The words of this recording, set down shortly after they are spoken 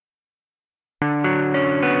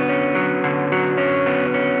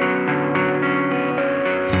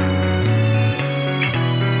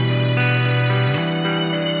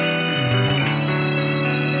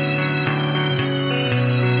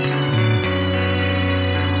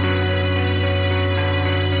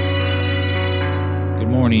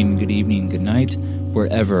morning, good evening, good night,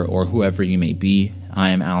 wherever or whoever you may be.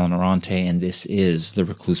 I am Alan Arante, and this is the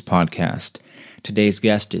Recluse Podcast. Today's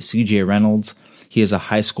guest is CJ Reynolds. He is a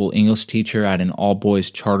high school English teacher at an all-boys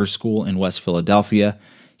charter school in West Philadelphia.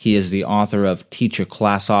 He is the author of Teach Your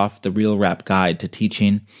Class Off, the Real Rap Guide to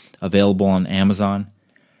Teaching, available on Amazon.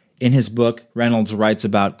 In his book, Reynolds writes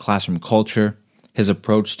about classroom culture, his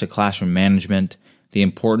approach to classroom management, the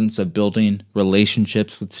importance of building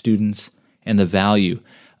relationships with students, and the value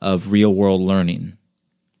of real-world learning.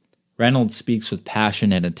 Reynolds speaks with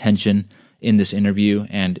passion and attention in this interview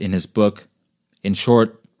and in his book. In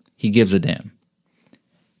short, he gives a damn.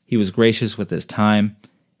 He was gracious with his time,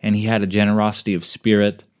 and he had a generosity of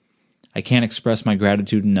spirit. I can't express my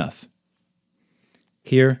gratitude enough.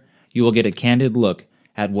 Here, you will get a candid look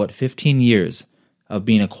at what 15 years of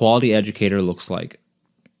being a quality educator looks like.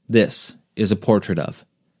 This is a portrait of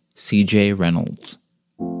CJ Reynolds.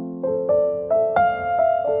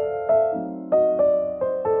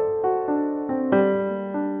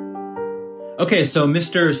 Okay, so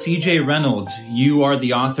Mr. CJ Reynolds, you are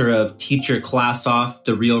the author of Teach Your Class Off,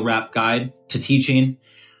 the Real Rap Guide to Teaching.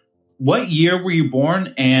 What year were you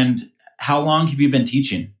born, and how long have you been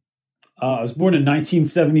teaching? I was born in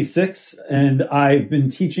 1976, and I've been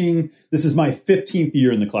teaching. This is my 15th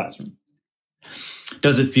year in the classroom.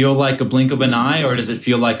 Does it feel like a blink of an eye, or does it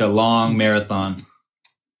feel like a long marathon?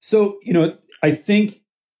 So, I think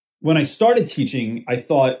when I started teaching, I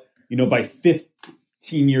thought, by 15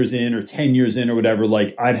 years in or 10 years in or whatever,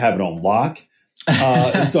 like I'd have it on lock.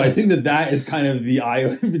 So I think that is kind of the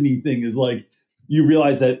eye-opening thing, is like you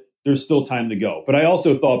realize that there's still time to go. But I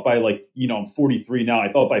also thought by I'm 43 now.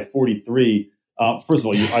 I thought by 43, first of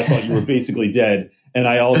all, I thought you were basically dead. And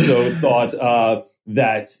I also thought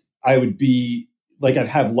that I would be like, I'd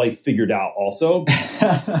have life figured out also.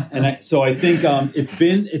 So I think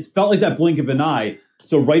it's felt like that blink of an eye.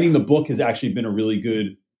 So writing the book has actually been a really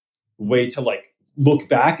good way to look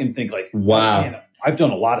back and think wow, oh, man, I've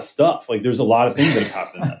done a lot of stuff. Like there's a lot of things that have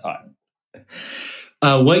happened in that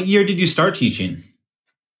time. What year did you start teaching?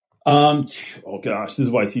 Oh gosh, this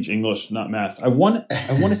is why I teach English, not math. I want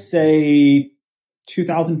to say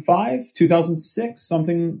 2005, 2006,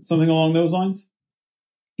 something along those lines.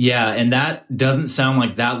 Yeah, and that doesn't sound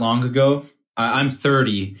like that long ago. I'm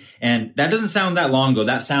 30, and that doesn't sound that long ago.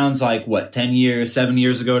 That sounds like, 10 years, 7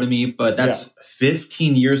 years ago to me, but that's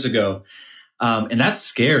 15 years ago. And that's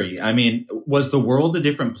scary. I mean, was the world a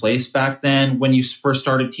different place back then when you first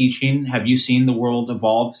started teaching? Have you seen the world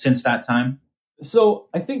evolve since that time? So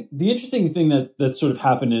I think the interesting thing that sort of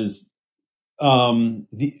happened is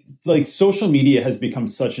social media has become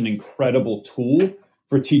such an incredible tool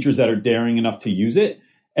for teachers that are daring enough to use it.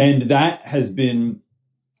 And that has been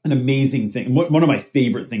an amazing thing. One of my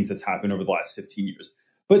favorite things that's happened over the last 15 years.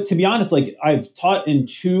 But to be honest, I've taught in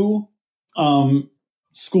two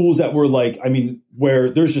schools that were where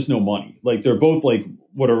there's just no money. They're both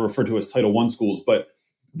what are referred to as Title I schools. But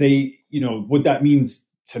they, what that means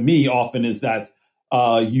to me often is that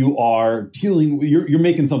you're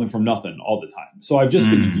making something from nothing all the time. So I've just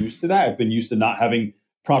been used to that. I've been used to not having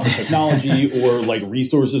proper technology or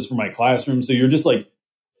resources for my classroom. So you're just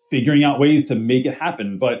figuring out ways to make it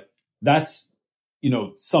happen. But that's,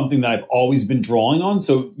 something that I've always been drawing on.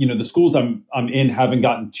 So, the schools I'm in haven't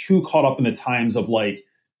gotten too caught up in the times of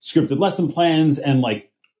scripted lesson plans and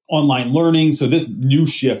online learning. So this new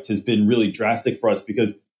shift has been really drastic for us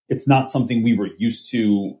because it's not something we were used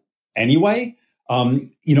to anyway.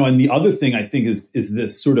 And the other thing I think is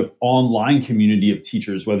this sort of online community of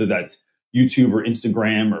teachers, whether that's YouTube or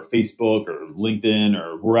Instagram or Facebook or LinkedIn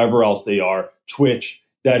or wherever else they are, Twitch,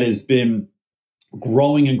 that has been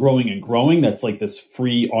growing and growing and growing. That's this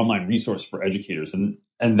free online resource for educators. And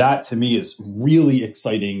that to me is really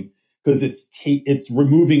exciting because it's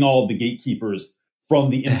removing all of the gatekeepers from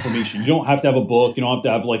the information. You don't have to have a book. You don't have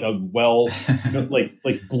to have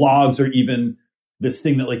blogs or even this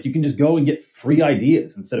thing that you can just go and get free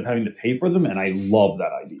ideas instead of having to pay for them. And I love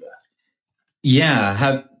that idea.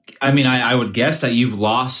 Yeah. I would guess that you've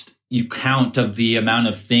lost count of the amount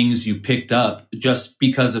of things you picked up just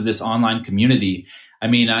because of this online community.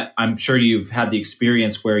 I'm sure you've had the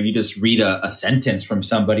experience where you just read a sentence from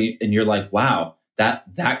somebody and you're like, wow,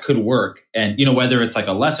 that could work. And, whether it's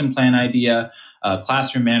a lesson plan idea, a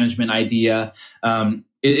classroom management idea,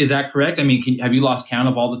 is that correct? Have you lost count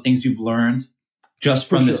of all the things you've learned just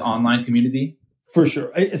from this online community? For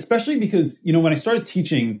sure. Especially because, when I started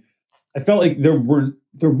teaching, I felt like there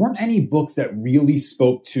weren't any books that really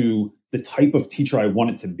spoke to the type of teacher I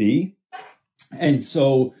wanted to be. And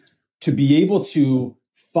so to be able to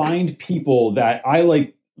find people that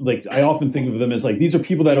I like I often think of them as like these are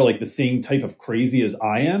people that are like the same type of crazy as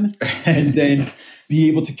I am, and then be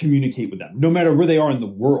able to communicate with them no matter where they are in the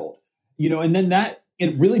world, and then that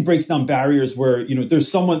it really breaks down barriers where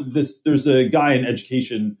there's a guy in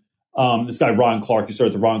education, this guy Ron Clark, who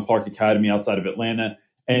started the Ron Clark Academy outside of Atlanta,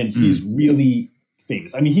 and he's really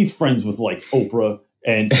famous. I mean, he's friends with like Oprah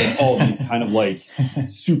and all these kind of like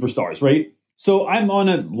superstars, right? So I'm on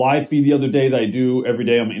a live feed the other day that I do every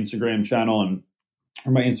day on my Instagram channel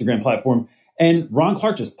or my Instagram platform. And Ron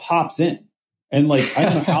Clark just pops in. And like, I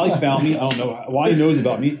don't know how he found me. I don't know why he knows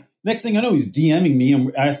about me. Next thing I know, he's DMing me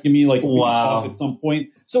and asking me like if we can talk at some point.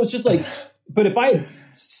 So it's just like, but if I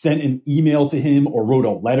sent an email to him or wrote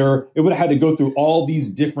a letter, it would have had to go through all these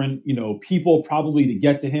different, people probably to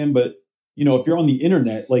get to him. But, if you're on the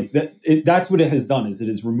internet, like that's what it has done is it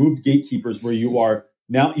has removed gatekeepers where you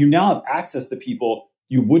now have access to people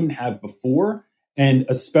you wouldn't have before. And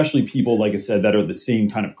especially people, like I said, that are the same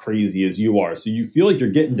kind of crazy as you are. So you feel like you're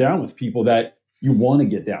getting down with people that you want to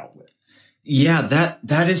get down with. Yeah,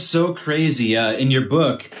 that is so crazy. In your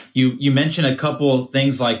book, you mentioned a couple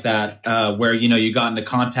things like that, where, you got into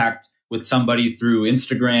contact with somebody through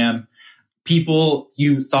Instagram, people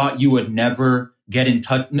you thought you would never get in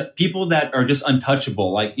touch, people that are just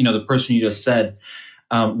untouchable, like, the person you just said.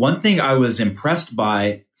 One thing I was impressed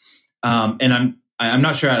by, and I'm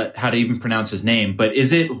not sure how to even pronounce his name, but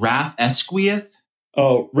is it Raf Esquith?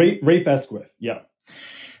 Oh, Rafe Esquith. Yeah.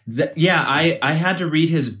 I had to read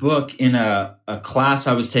his book in a class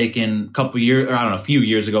I was taking a few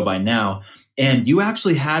years ago by now. And you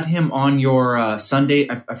actually had him on your Sunday,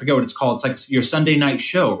 I forget what it's called. It's like your Sunday night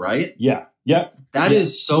show, right? Yeah. Yeah. That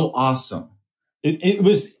is so awesome. It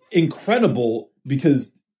was incredible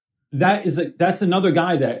because that's another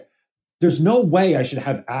guy that there's no way I should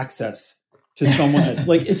have access to someone that's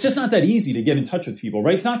like, it's just not that easy to get in touch with people,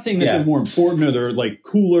 right? It's not saying that they're more important or they're like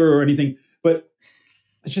cooler or anything, but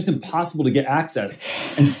it's just impossible to get access.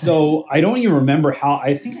 And so I don't even remember how,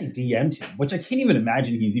 I think I DM'd him, which I can't even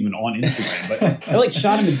imagine he's even on Instagram, but I like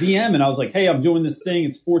shot him a DM and I was like, hey, I'm doing this thing.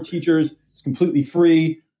 It's for teachers. It's completely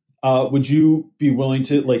free. Would you be willing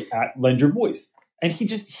to lend your voice? And he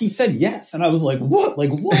said yes. And I was like, what?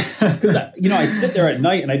 Like what? Because, I sit there at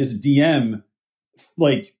night and I just DM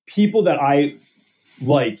like people that I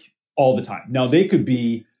like all the time. Now they could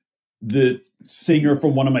be the singer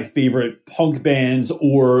from one of my favorite punk bands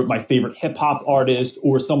or my favorite hip hop artist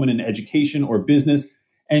or someone in education or business.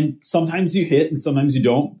 And sometimes you hit and sometimes you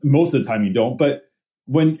don't. Most of the time you don't. But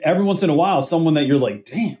when every once in a while, someone that you're like,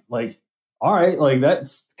 damn, like, all right, like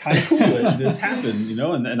that's kind of cool that this happened,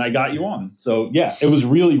 and I got you on. So yeah, it was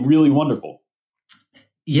really, really wonderful.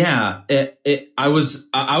 Yeah, I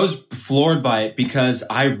was floored by it because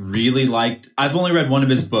I've only read one of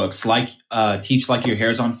his books, Teach Like Your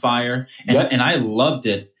Hair's on Fire. And I loved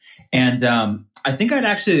it. And I think I'd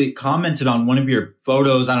actually commented on one of your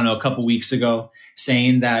photos, I don't know, a couple weeks ago,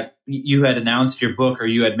 saying that you had announced your book or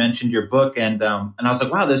you had mentioned your book. And I was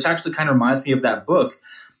like, wow, this actually kind of reminds me of that book.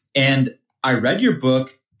 And I read your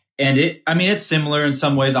book and it's similar in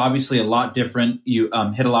some ways, obviously a lot different. You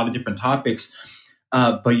hit a lot of different topics.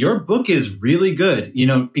 But your book is really good,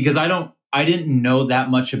 because I didn't know that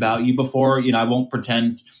much about you before. I won't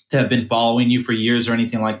pretend to have been following you for years or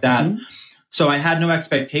anything like that. Mm-hmm. So I had no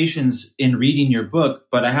expectations in reading your book,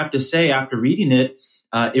 but I have to say after reading it,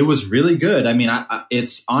 it was really good. I mean,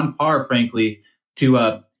 it's on par, frankly,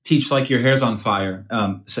 to Teach Like Your Hair's on Fire.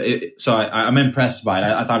 So I'm impressed by it.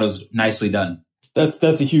 I thought it was nicely done. That's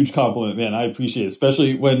a huge compliment, man. I appreciate it,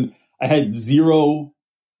 especially when I had zero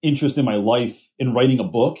interest in my life in writing a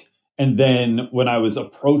book. And then when I was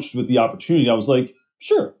approached with the opportunity, I was like,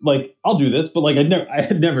 sure, like I'll do this. But like I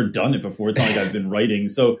had never done it before. It's not like I've been writing.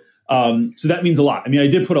 So that means a lot. I mean, I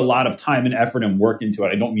did put a lot of time and effort and work into it.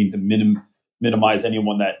 I don't mean to minimize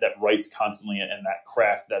anyone that writes constantly and that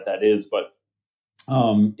craft that is, but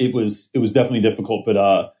it was definitely difficult.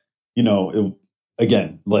 But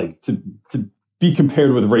again, like to be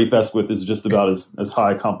compared with Rafe Esquith is just about as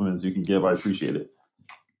high a compliment as you can give. I appreciate it.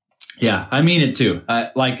 Yeah, I mean it too. I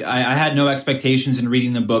had no expectations in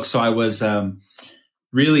reading the book, so I was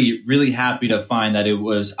really, really happy to find that it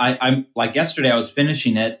was. I'm like yesterday, I was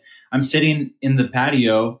finishing it. I'm sitting in the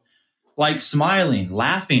patio, like smiling,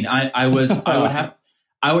 laughing. I would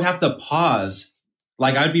have to pause.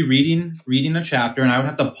 Like I'd be reading a chapter, and I would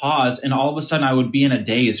have to pause, and all of a sudden I would be in a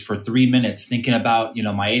daze for 3 minutes thinking about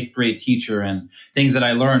my 8th grade teacher and things that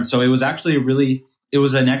I learned. So it was actually it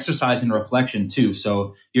was an exercise in reflection too.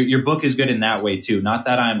 So your book is good in that way too. Not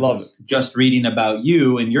that I'm just reading about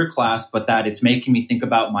you and your class, but that it's making me think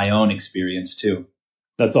about my own experience too.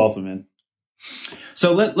 That's awesome, man.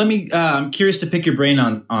 So let me, I'm curious to pick your brain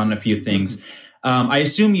on a few things. I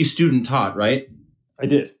assume you student taught, right? I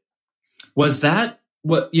did. Was that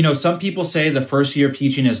what, some people say the first year of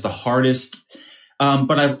teaching is the hardest.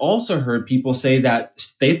 But I've also heard people say that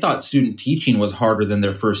they thought student teaching was harder than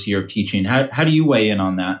their first year of teaching. How do you weigh in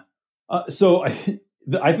on that? So I think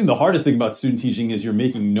the hardest thing about student teaching is you're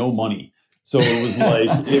making no money. So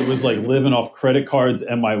it was like living off credit cards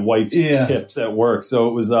and my wife's tips at work. So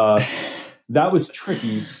it was that was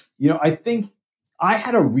tricky. I think I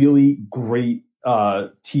had a really great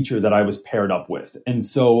teacher that I was paired up with. And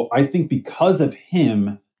so I think because of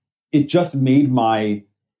him, it just made my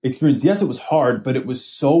experience. Yes, it was hard, but it was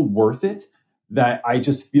so worth it that I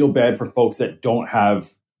just feel bad for folks that don't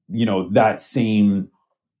have, that same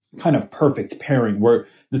kind of perfect pairing where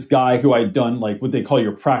this guy who I'd done like what they call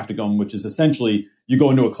your practicum, which is essentially you go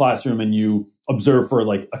into a classroom and you observe for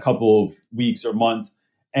like a couple of weeks or months.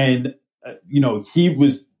 And, he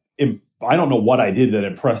was, I don't know what I did that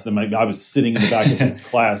impressed him. I was sitting in the back of his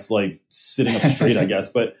class, like sitting up straight, I guess.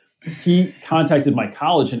 But he contacted my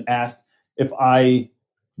college and asked if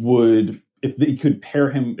they could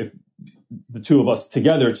pair him, if the two of us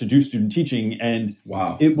together to do student teaching. And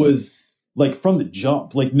wow, it was like from the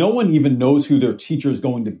jump, like no one even knows who their teacher is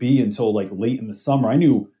going to be until like late in the summer. I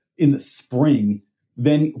knew in the spring,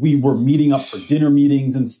 then we were meeting up for dinner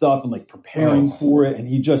meetings and stuff and like preparing for it. And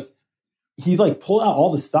he like pulled out all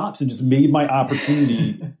the stops and just made my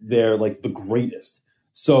opportunity there like the greatest.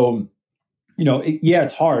 So,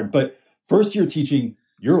 it's hard, but first year teaching,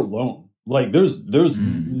 you're alone. Like there's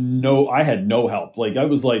I had no help. Like I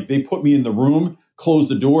was like, they put me in the room, closed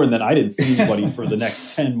the door, and then I didn't see anybody for the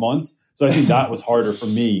next 10 months. So I think that was harder for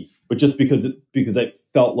me, but just because I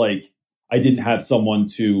felt like I didn't have someone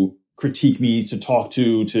to critique me, to talk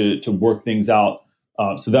to work things out.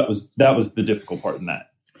 So that was the difficult part in that.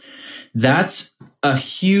 That's a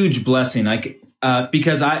huge blessing.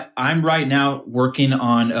 Because I'm right now working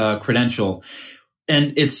on a credential,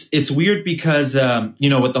 and it's weird because,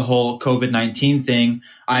 with the whole COVID-19 thing,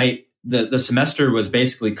 the semester was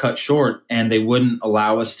basically cut short and they wouldn't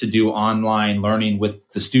allow us to do online learning with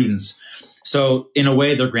the students. So in a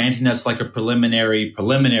way, they're granting us like a preliminary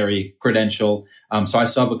credential. So I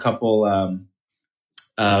still have a couple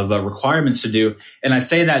of requirements to do. And I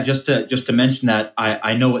say that just to mention that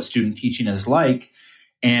I know what student teaching is like.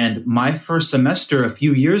 And my first semester a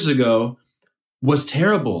few years ago was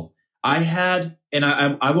terrible. I had, and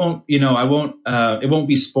I won't, it won't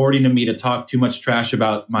be sporting of me to talk too much trash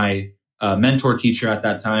about my mentor teacher at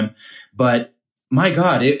that time, but my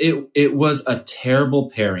God, it was a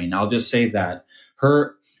terrible pairing. I'll just say that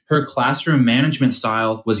her classroom management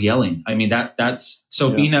style was yelling. I mean, that's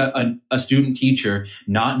so being a student teacher,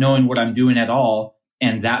 not knowing what I'm doing at all,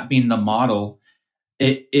 and that being the model,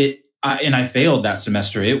 and I failed that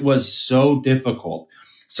semester. It was so difficult.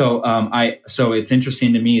 So so it's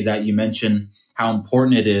interesting to me that you mentioned how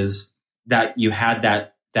important it is that you had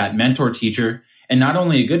that mentor teacher, and not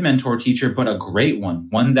only a good mentor teacher, but a great one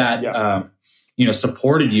that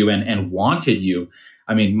supported you and wanted you.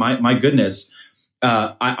 I mean, my goodness,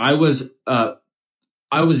 I was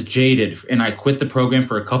jaded, and I quit the program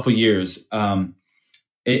for a couple years.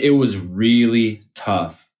 It was really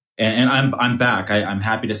tough, and I'm back. I'm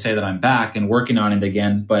happy to say that I'm back and working on it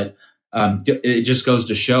again, but. It just goes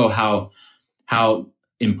to show how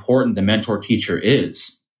important the mentor teacher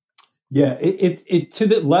is. Yeah, it to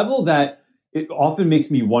the level that it often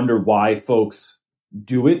makes me wonder why folks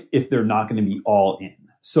do it if they're not going to be all in.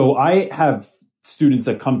 So I have students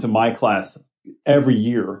that come to my class every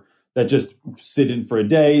year that just sit in for a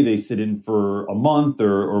day, they sit in for a month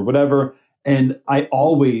or whatever, and I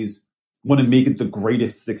always want to make it the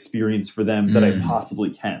greatest experience for them that I possibly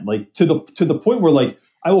can. Like to the point where like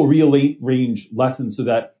I will rearrange lessons so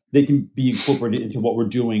that they can be incorporated into what we're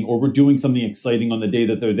doing, or we're doing something exciting on the day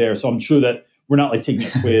that they're there. So I'm sure that we're not like taking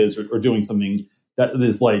a quiz or doing something that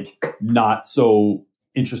is like not so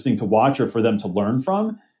interesting to watch or for them to learn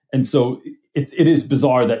from. And so it is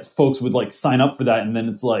bizarre that folks would like sign up for that. And then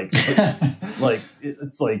it's like,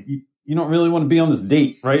 it's like, you don't really want to be on this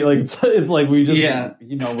date, right? Like it's like we just,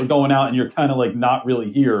 we're going out and you're kind of like not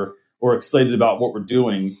really here or excited about what we're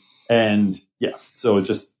doing. And yeah, so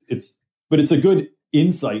but it's a good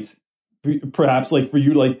insight, perhaps like for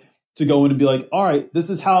you, like to go in and be like, all right, this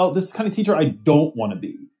is kind of teacher I don't want to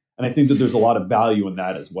be. And I think that there's a lot of value in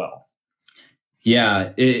that as well.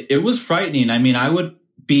 Yeah, it was frightening. I mean, I would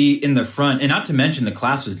be in the front, and not to mention the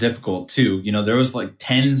class was difficult too. There was like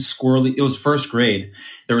 10 squirrely, it was first grade.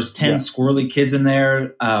 There was 10 squirrely kids in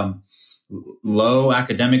there, low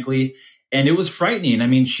academically. And it was frightening. I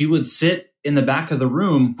mean, she would sit in the back of the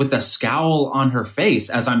room with a scowl on her face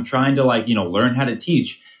as I'm trying to learn how to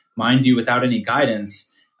teach, mind you, without any guidance.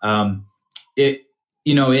 Frankly,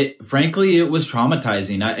 it was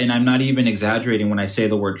traumatizing. And I'm not even exaggerating when I say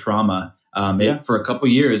the word trauma. For a couple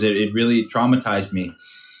years, it really traumatized me.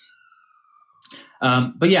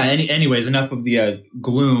 But yeah, anyways, enough of the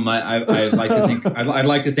gloom. I'd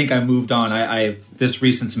like to think I moved on. This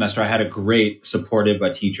recent semester, I had a great supportive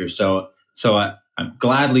teacher. So I'm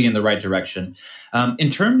gladly in the right direction. In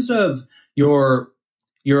terms of your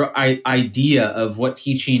idea of what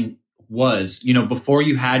teaching was, before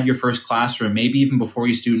you had your first classroom, maybe even before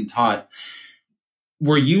you student taught,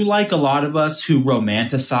 were you like a lot of us who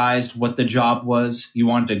romanticized what the job was? You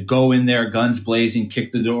wanted to go in there, guns blazing,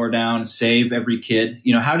 kick the door down, save every kid.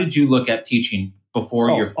 How did you look at teaching before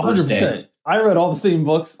your first 100%. Day? I read all the same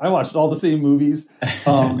books. I watched all the same movies.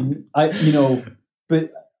 But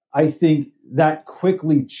I think that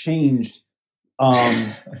quickly changed,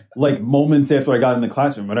 moments after I got in the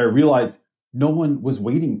classroom, and I realized no one was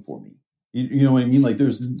waiting for me. You know what I mean? Like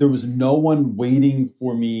there was no one waiting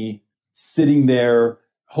for me, sitting there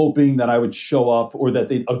hoping that I would show up or that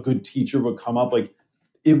a good teacher would come up. Like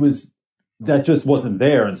that just wasn't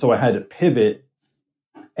there. And so I had to pivot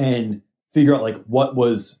and figure out what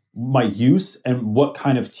was my use and what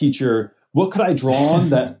kind of teacher, what could I draw on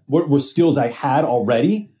what were skills I had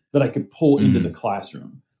already that I could pull into the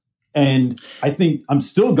classroom. And I think I'm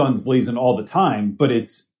still guns blazing all the time, but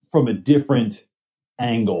it's from a different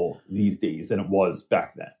angle these days than it was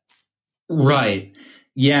back then. Right.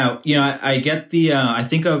 Yeah. I get I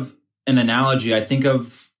think of an analogy. I think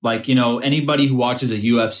of anybody who watches a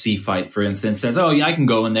UFC fight, for instance, says, oh, yeah, I can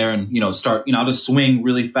go in there and, start, I'll just swing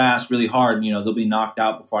really fast, really hard. And, they'll be knocked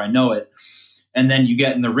out before I know it. And then you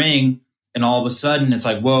get in the ring and all of a sudden it's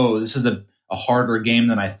like, whoa, this is a harder game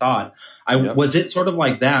than I thought. Was it sort of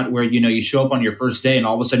like that where, you show up on your first day and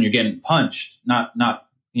all of a sudden you're getting punched, not,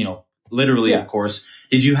 literally, of course.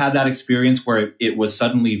 Did you have that experience where it was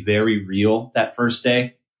suddenly very real that first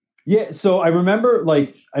day? Yeah. So I remember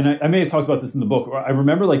and I may have talked about this in the book. I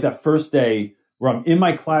remember that first day where I'm in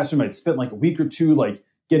my classroom. I'd spent a week or two,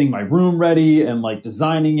 getting my room ready and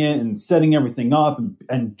designing it and setting everything up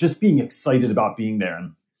and just being excited about being there.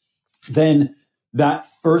 And then that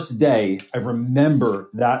first day, I remember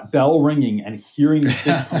that bell ringing and hearing the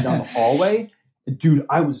kids come down the hallway. Dude,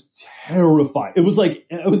 I was terrified. It was I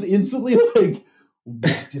was instantly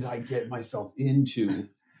what did I get myself into?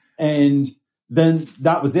 And then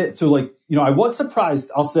that was it. So I was surprised,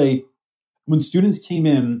 I'll say, when students came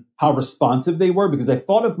in, how responsive they were, because I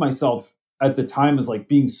thought of myself at the time as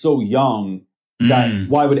being so young that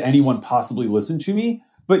why would anyone possibly listen to me?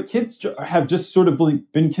 But kids have just sort of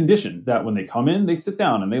been conditioned that when they come in, they sit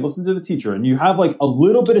down and they listen to the teacher. And you have a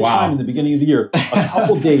little bit of time in the beginning of the year, a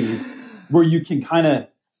couple days where you can kind of,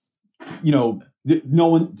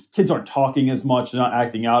 kids aren't talking as much, they're not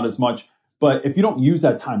acting out as much. But if you don't use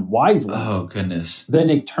that time wisely, oh goodness, then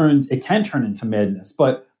it can turn into madness.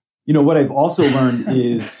 But what I've also learned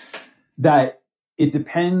is that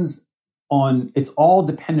it's all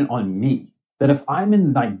dependent on me. That if I'm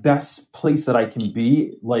in my best place that I can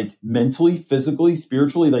be, mentally, physically,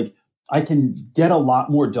 spiritually, I can get a lot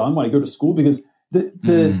more done when I go to school, because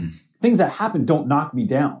the things that happen don't knock me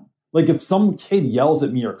down. If some kid yells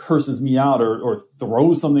at me or curses me out or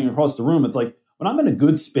throws something across the room, it's when I'm in a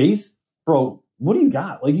good space, bro, what do you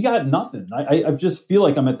got? You got nothing. I just feel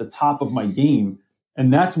like I'm at the top of my game.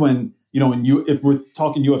 And that's when, if we're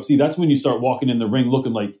talking UFC, that's when you start walking in the ring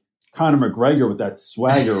looking like Conor McGregor with that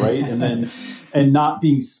swagger, right? and not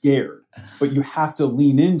being scared. But you have to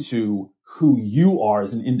lean into who you are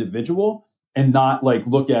as an individual and not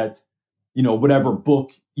look at, whatever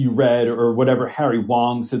book you read or whatever Harry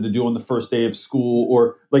Wong said to do on the first day of school,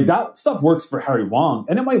 or that stuff works for Harry Wong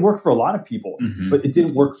and it might work for a lot of people, but it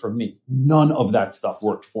didn't work for me. None of that stuff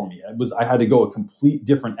worked for me. I had to go a complete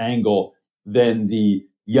different angle than the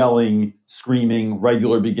yelling, screaming,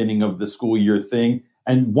 regular beginning of the school year thing.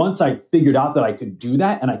 And once I figured out that I could do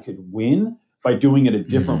that and I could win by doing it a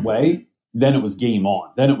different way, then it was game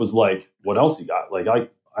on. Then it was what else you got?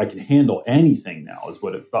 I can handle anything now is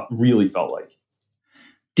what it really felt like.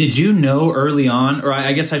 Did you know early on, or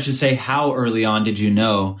I guess I should say, how early on did you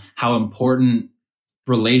know how important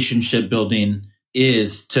relationship building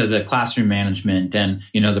is to the classroom management and,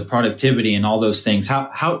 the productivity and all those things?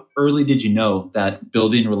 How early did you know that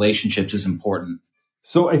building relationships is important?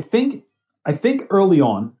 So I think early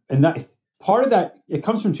on, and that part of that, it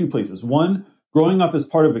comes from two places. One, growing up as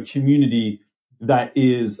part of a community that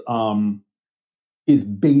is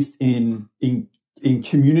based in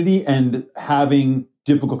community and having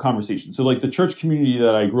difficult conversations. So the church community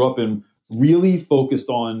that I grew up in really focused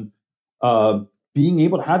on being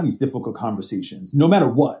able to have these difficult conversations, no matter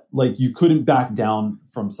what. Like, you couldn't back down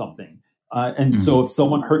from something. And so if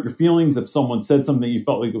someone hurt your feelings, if someone said something that you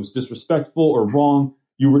felt like it was disrespectful or wrong,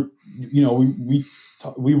 we were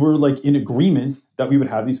like in agreement that we would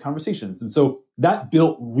have these conversations. And so that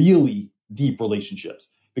built really deep relationships,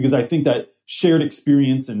 because I think that shared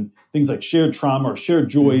experience and things like shared trauma or shared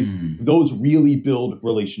joy, those really build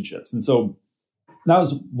relationships. And so that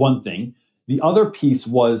was one thing. The other piece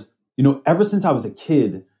was, ever since I was a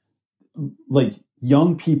kid, like,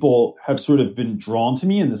 young people have sort of been drawn to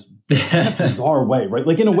me in this kind of bizarre way, right?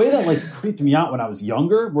 Like, in a way that like creeped me out when I was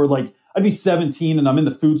younger, where like I'd be 17 and I'm in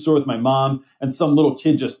the food store with my mom, and some little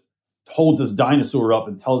kid just holds this dinosaur up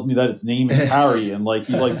and tells me that its name is Harry and like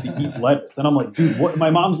he likes to eat lettuce. And I'm like, dude, what?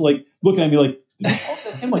 My mom's like looking at me like, did you talk to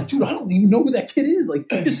that kid? I'm like, dude, I don't even know who that kid is. Like,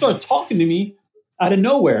 he just started talking to me out of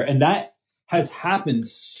nowhere. And that has happened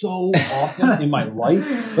so often in my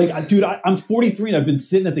life. Like, I'm 43 and I've been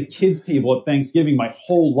sitting at the kids' table at Thanksgiving my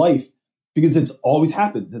whole life, because it's always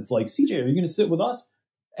happens. It's like, CJ, are you going to sit with us?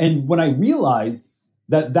 And when I realized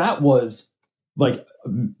that was like,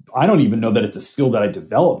 I don't even know that it's a skill that I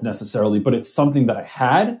developed necessarily, but it's something that I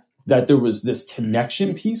had, that there was this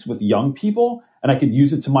connection piece with young people and I could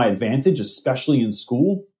use it to my advantage, especially in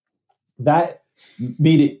school. That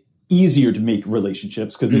made it easier to make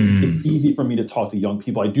relationships, because it's easy for me to talk to young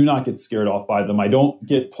people. I do not get scared off by them. I don't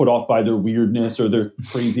get put off by their weirdness or their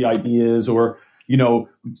crazy ideas or,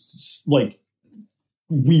 like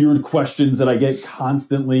weird questions that I get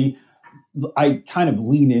constantly. I kind of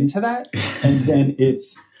lean into that. And then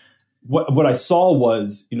it's what I saw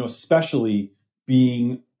was, especially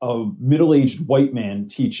being a middle-aged white man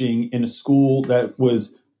teaching in a school that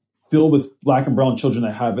was filled with Black and brown children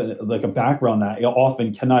that have a background that I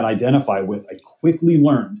often cannot identify with, I quickly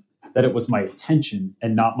learned that it was my attention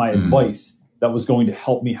and not my advice that was going to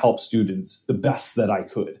help me help students the best that I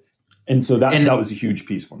could. And so that was a huge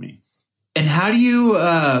piece for me. And how do you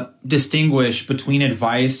distinguish between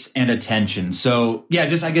advice and attention? So, yeah,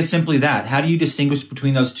 just I guess simply that. How do you distinguish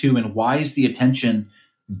between those two, and why is the attention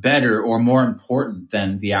better or more important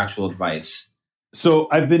than the actual advice? So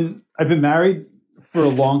I've been married for a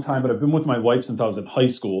long time, but I've been with my wife since I was in high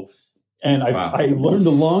school. And I learned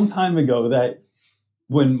a long time ago that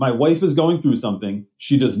when my wife is going through something,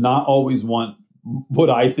 she does not always want what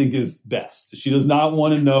I think is best. She does not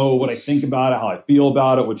want to know what I think about it, how I feel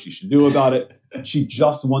about it, what she should do about it. She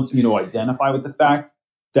just wants me to identify with the fact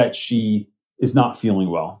that she is not feeling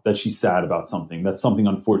well, that she's sad about something, that something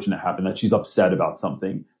unfortunate happened, that she's upset about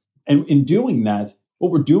something. And in doing that,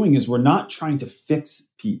 what we're doing is we're not trying to fix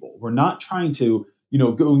people. We're not trying to,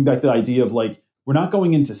 going back to the idea of like, we're not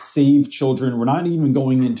going in to save children. We're not even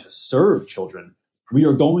going in to serve children. We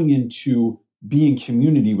are going into being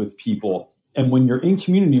community with people. And when you're in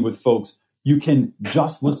community with folks, you can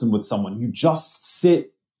just listen with someone. You just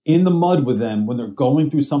sit in the mud with them when they're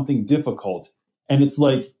going through something difficult. And it's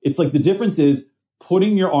like the difference is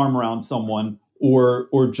putting your arm around someone or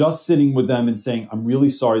just sitting with them and saying, I'm really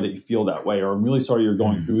sorry that you feel that way, or I'm really sorry you're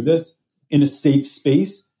going through this, in a safe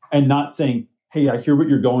space, and not saying, hey, I hear what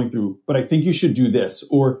you're going through, but I think you should do this.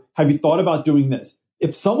 Or have you thought about doing this?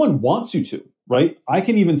 If someone wants you to, right? I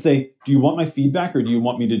can even say, do you want my feedback, or do you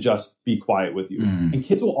want me to just be quiet with you? And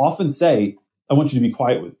kids will often say, I want you to be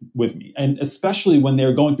quiet with me. And especially when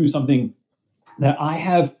they're going through something that I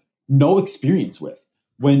have no experience with.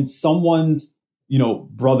 When someone's,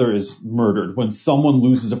 brother is murdered, when someone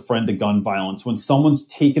loses a friend to gun violence, when someone's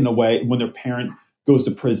taken away, when their parent goes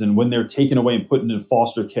to prison, when they're taken away and put into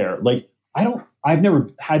foster care. Like, I've never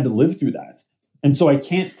had to live through that. And so I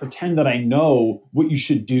can't pretend that I know what you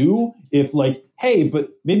should do if like, hey, but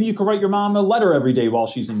maybe you could write your mom a letter every day while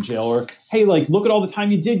she's in jail, or, hey, like, look at all the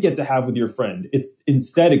time you did get to have with your friend.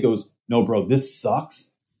 Instead it goes, no, bro, this sucks.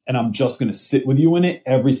 And I'm just going to sit with you in it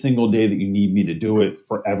every single day that you need me to do it,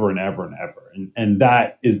 forever and ever and ever. And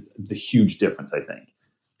that is the huge difference, I think.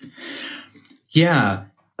 Yeah.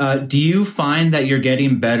 Do you find that you're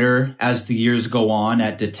getting better as the years go on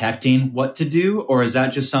at detecting what to do? Or is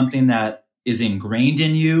that just something that is ingrained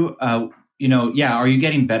in you? Are you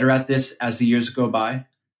getting better at this as the years go by?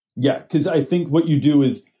 Yeah, because I think what you do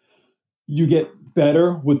is you get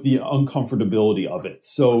better with the uncomfortability of it.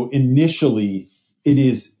 So initially it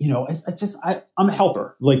is, I'm a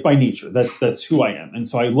helper, like by nature. That's who I am. And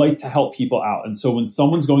so I like to help people out. And so when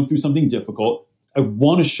someone's going through something difficult, I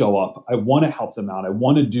want to show up. I want to help them out. I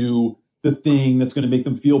want to do the thing that's going to make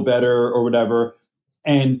them feel better or whatever.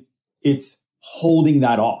 And it's holding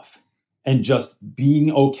that off and just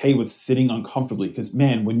being okay with sitting uncomfortably. Because,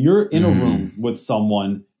 man, when you're in a room with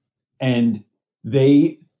someone and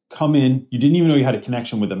they come in, you didn't even know you had a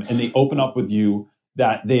connection with them, and they open up with you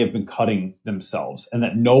that they have been cutting themselves and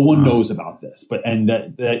that no one knows about this, and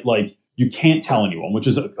that like you can't tell anyone, which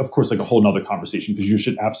is of course like a whole nother conversation, because you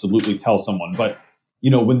should absolutely tell someone. But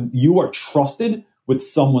when you are trusted with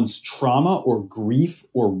someone's trauma or grief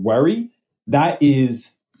or worry, that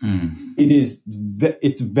is,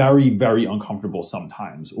 it's very, very uncomfortable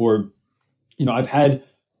sometimes. Or, I've had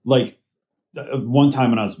like one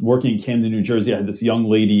time when I was working in Camden, New Jersey, I had this young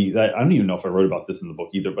lady that I don't even know if I wrote about this in the book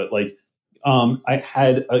either, but like, I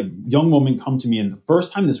had a young woman come to me, and the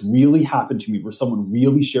first time this really happened to me, where someone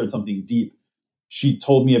really shared something deep, she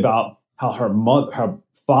told me about how her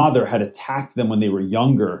father had attacked them when they were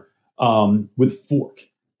younger with a fork,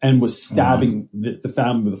 and was stabbing the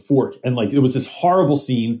family with a fork. And like, it was this horrible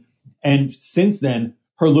scene. And since then,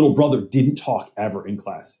 her little brother didn't talk ever in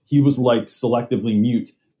class. He was like selectively mute.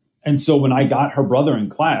 And so when I got her brother in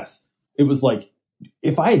class, it was like,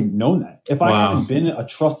 if I had known that, if I hadn't been a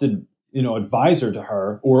trusted advisor to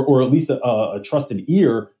her, or at least a trusted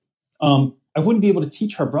ear, I wouldn't be able to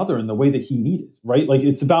teach her brother in the way that he needed, right? Like,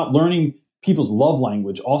 it's about learning people's love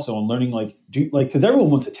language also, and learning because everyone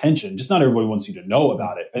wants attention, just not everybody wants you to know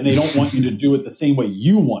about it, and they don't want you to do it the same way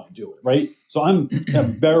you want to do it, right? So I'm a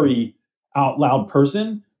very out loud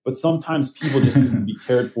person, but sometimes people just need to be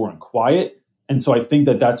cared for and quiet. And so I think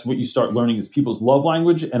that that's what you start learning is people's love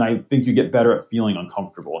language, and I think you get better at feeling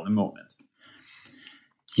uncomfortable in the moment.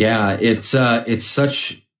 Yeah, it's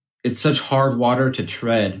such hard water to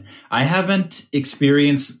tread. I haven't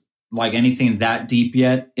experienced like anything that deep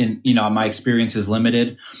yet, and my experience is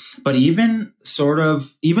limited. But even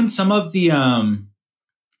some of the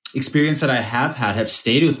experience that I have had have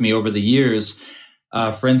stayed with me over the years.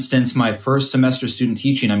 For instance, my first semester student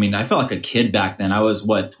teaching, I felt like a kid back then. I was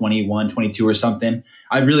 21, 22 or something.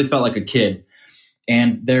 I really felt like a kid.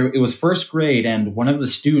 And it was first grade, and one of the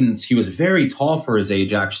students, he was very tall for his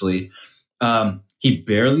age, actually. He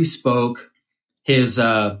barely spoke. His,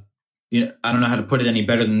 I don't know how to put it any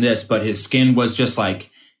better than this, but his skin was just like,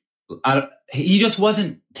 he just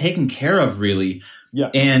wasn't taken care of, really.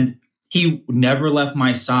 Yeah. And he never left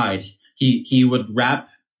my side. He would wrap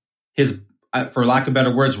for lack of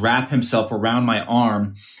better words, wrap himself around my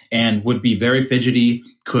arm, and would be very fidgety,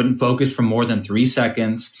 couldn't focus for more than 3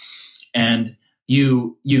 seconds. And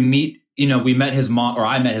you meet, we met his mom, or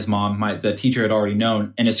I met his mom, the teacher had already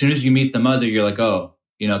known. And as soon as you meet the mother, you're like, oh,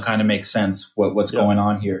 kind of makes sense what's going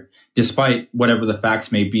on here. Despite whatever the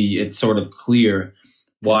facts may be, it's sort of clear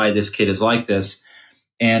why this kid is like this.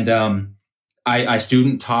 And I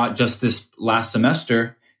student taught just this last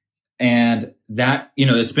semester, and that,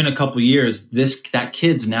 it's been a couple years. That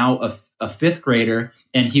kid's now a fifth grader,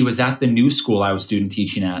 and he was at the new school I was student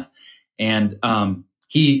teaching at. And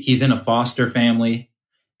he's in a foster family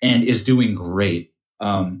and is doing great.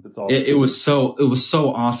 That's awesome. It was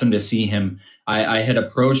so awesome to see him. I had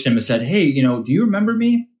approached him and said, hey, do you remember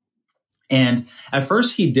me? And at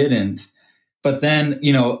first he didn't, but then,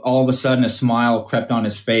 all of a sudden a smile crept on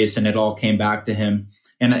his face, and it all came back to him.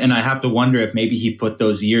 And I have to wonder if maybe he put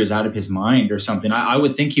those years out of his mind or something. I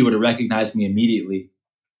would think he would have recognized me immediately.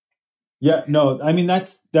 Yeah, no,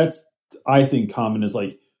 that's I think common is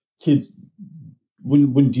like kids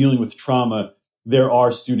when dealing with trauma. There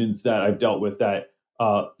are students that I've dealt with that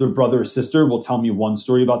their brother or sister will tell me one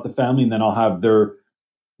story about the family, and then I'll have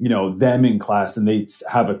them in class, and they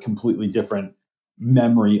have a completely different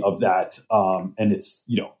memory of that. And it's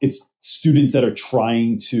students that are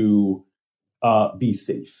trying to be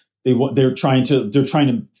safe. They're trying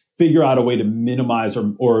to figure out a way to minimize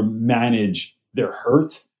or manage their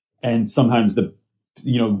hurt. And sometimes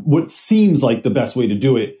what seems like the best way to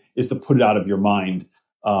do it is to put it out of your mind.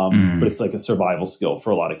 But it's like a survival skill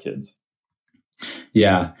for a lot of kids.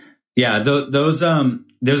 Yeah. Yeah. Those,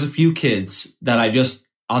 there's a few kids that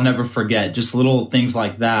I'll never forget, just little things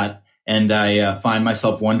like that. And I find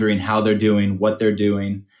myself wondering how they're doing, what they're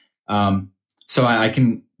doing. So I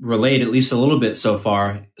can relate at least a little bit so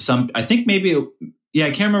far. I think maybe, I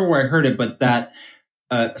can't remember where I heard it, but that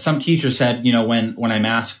some teacher said, when I'm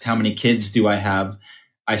asked how many kids do I have,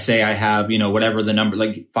 I say I have, whatever the number,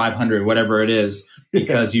 like 500, whatever it is,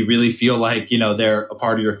 because you really feel like, they're a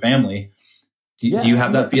part of your family. Do you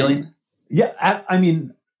have that feeling? Yeah,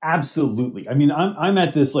 absolutely. I'm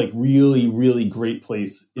at this like really, really great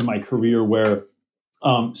place in my career where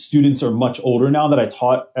students are much older now that I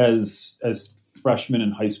taught as freshmen in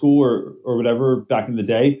high school or whatever back in the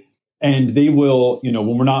day. And they will,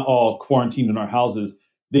 when we're not all quarantined in our houses,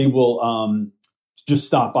 they will just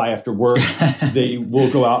stop by after work. They will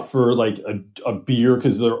go out for like a beer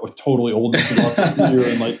because they're totally old enough to go out for a beer,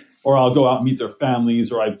 and like or I'll go out and meet their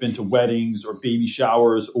families, or I've been to weddings or baby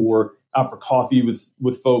showers or out for coffee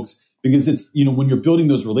with folks, because it's, when you're building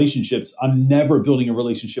those relationships, I'm never building a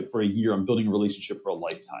relationship for a year. I'm building a relationship for a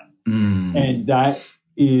lifetime. And that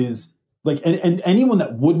is like, and anyone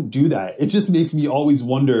that wouldn't do that, it just makes me always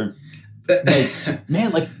wonder, like,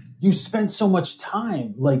 man, like, you spend so much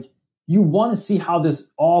time, like, you want to see how this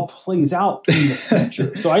all plays out in the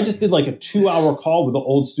future. So I just did like a 2-hour call with an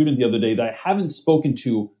old student the other day that I haven't spoken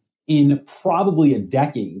to in probably a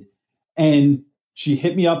decade. And she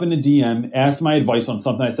hit me up in a DM, asked my advice on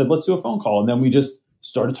something. I said, let's do a phone call. And then we just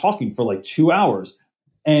started talking for like 2 hours.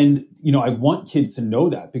 And, I want kids to know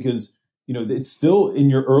that, because, it's still in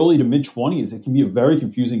your early to mid 20s. It can be a very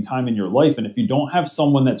confusing time in your life. And if you don't have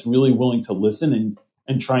someone that's really willing to listen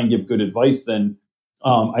and try and give good advice, then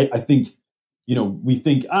I think, we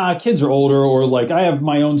think, kids are older, or like I have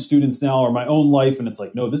my own students now or my own life. And it's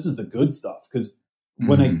like, no, this is the good stuff. Because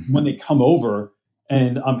when they come over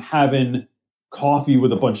and I'm having coffee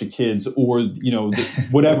with a bunch of kids, or,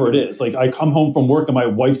 whatever it is, like I come home from work and my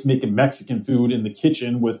wife's making Mexican food in the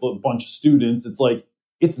kitchen with a bunch of students. It's like,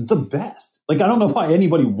 it's the best. Like, I don't know why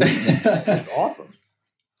anybody wouldn't. It's awesome.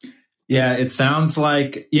 Yeah, it sounds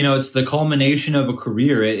like, it's the culmination of a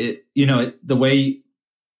career. The way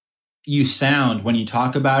you sound when you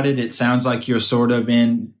talk about it, it sounds like you're sort of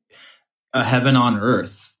in a heaven on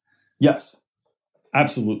earth. Yes,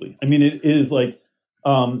 absolutely. I mean, it is like,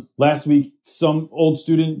 last week, some old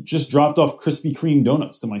student just dropped off Krispy Kreme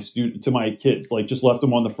donuts to my kids, like just left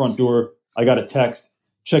them on the front door. I got a text,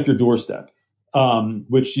 check your doorstep.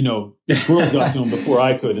 Which, the squirrels got to them before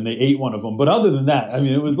I could, and they ate one of them. But other than that, I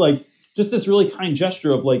mean, it was like just this really kind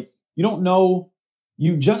gesture of like,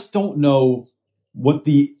 you just don't know what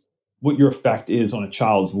your effect is on a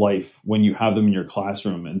child's life when you have them in your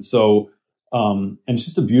classroom. And so, and it's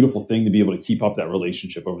just a beautiful thing to be able to keep up that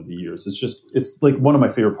relationship over the years. It's like one of my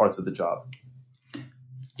favorite parts of the job.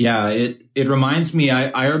 Yeah, it reminds me,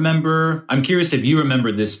 I remember, I'm curious if you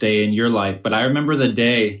remember this day in your life, but I remember the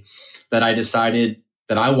day that I decided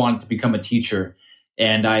that I wanted to become a teacher.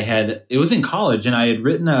 And it was in college, and I had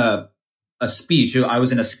written a speech. I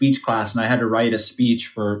was in a speech class, and I had to write a speech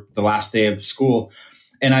for the last day of school.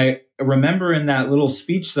 And I remember in that little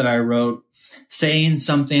speech that I wrote saying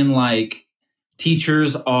something like,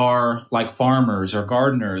 teachers are like farmers or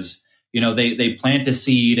gardeners. They plant a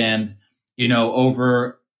seed, and,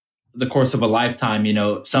 over the course of a lifetime,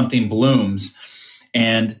 something blooms.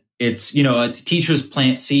 And it's, teachers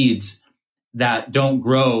plant seeds that don't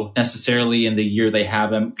grow necessarily in the year they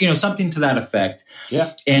have them, something to that effect.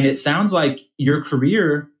 Yeah. And it sounds like your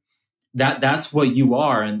career, that's what you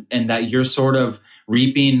are, and that you're sort of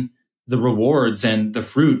reaping the rewards and the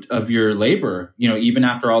fruit of your labor, even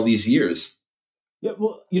after all these years. Yeah.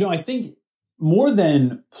 Well, I think more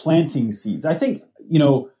than planting seeds, I think,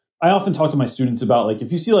 I often talk to my students about, like,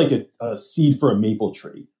 if you see like a seed for a maple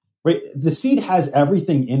tree, right? The seed has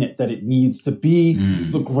everything in it that it needs to be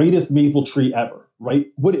the greatest maple tree ever,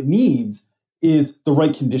 right? What it needs is the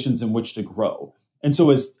right conditions in which to grow. And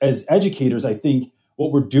so as educators, I think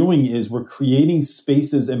what we're doing is we're creating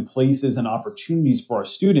spaces and places and opportunities for our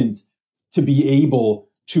students to be able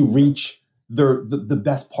to reach the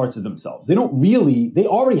best parts of themselves. They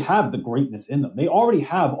already have the greatness in them. They already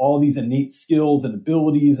have all these innate skills and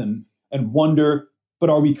abilities and wonder,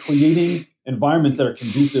 but are we creating environments that are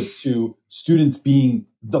conducive to students being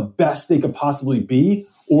the best they could possibly be?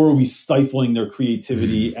 Or are we stifling their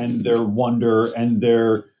creativity and their wonder and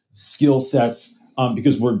their skill sets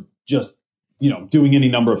because we're just, doing any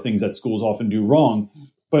number of things that schools often do wrong?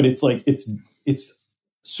 But it's like, it's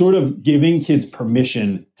sort of giving kids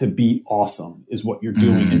permission to be awesome is what you're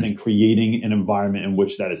doing, and then creating an environment in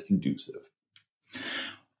which that is conducive.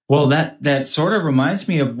 Well, that sort of reminds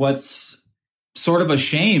me of what's sort of a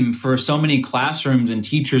shame for so many classrooms and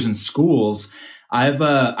teachers and schools. I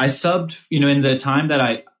subbed, in the time that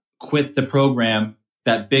I quit the program,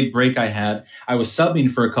 that big break I had, I was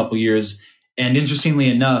subbing for a couple years. And interestingly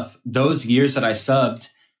enough, those years that I subbed,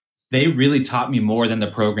 they really taught me more than the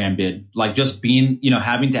program did. Like just being,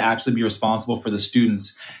 having to actually be responsible for the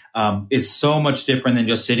students is so much different than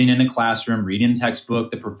just sitting in a classroom, reading a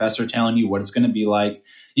textbook, the professor telling you what it's going to be like.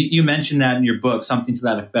 You mentioned that in your book, something to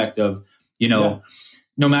that effect of, no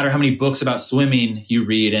matter how many books about swimming you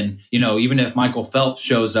read, and, even if Michael Phelps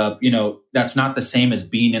shows up, that's not the same as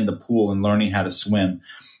being in the pool and learning how to swim.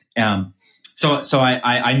 So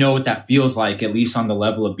I know what that feels like, at least on the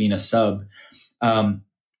level of being a sub.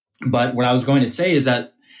 But what I was going to say is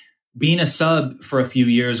that being a sub for a few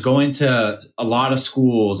years, going to a lot of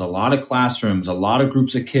schools, a lot of classrooms, a lot of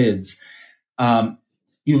groups of kids,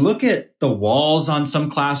 you look at the walls on some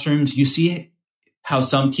classrooms, you see how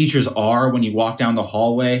some teachers are when you walk down the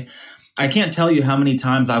hallway. I can't tell you how many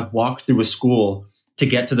times I've walked through a school to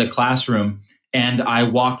get to the classroom, and I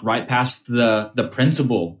walked right past the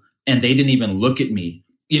principal and they didn't even look at me.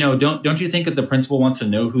 Don't you think that the principal wants to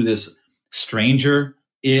know who this stranger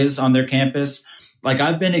is on their campus? Like,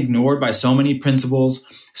 I've been ignored by so many principals,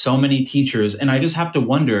 so many teachers, and I just have to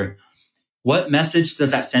wonder, what message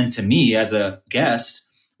does that send to me as a guest?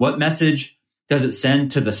 What message does it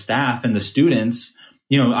send to the staff and the students?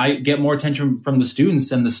 I get more attention from the students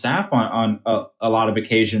than the staff on a lot of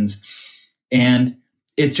occasions. And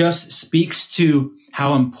it just speaks to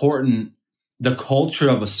how important the culture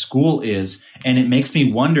of a school is. And it makes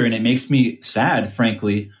me wonder, and it makes me sad,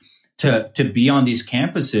 frankly, to be on these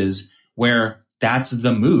campuses where that's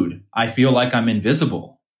the mood. I feel like I'm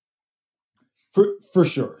invisible. For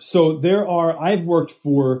sure. So I've worked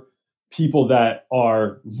for people that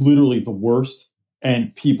are literally the worst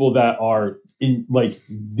and people that are in like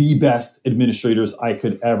the best administrators I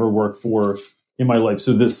could ever work for in my life.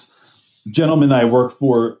 So this gentleman that I work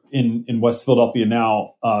for in West Philadelphia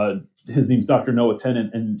now, his name's Dr. Noah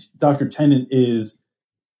Tennant, and Dr. Tennant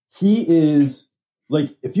he is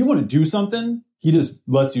like, if you want to do something, he just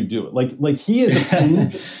lets you do it. Like he has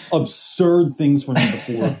approved absurd things for me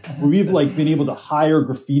before, where we've like been able to hire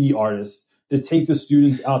graffiti artists to take the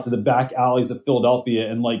students out to the back alleys of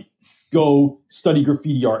Philadelphia and like go study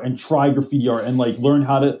graffiti art and try graffiti art and like learn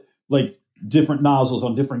how to like different nozzles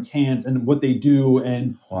on different cans and what they do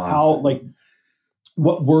and how like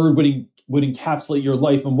what word would encapsulate your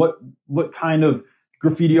life and what kind of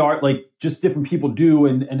graffiti art like just different people do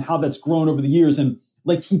and how that's grown over the years. And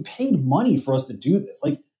like, he paid money for us to do this.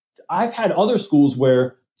 Like, I've had other schools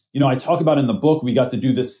where, I talk about in the book, we got to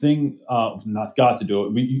do this thing, not got to do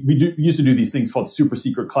it. We used to do these things called super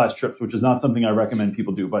secret class trips, which is not something I recommend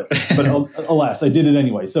people do, but alas, I did it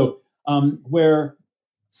anyway. So where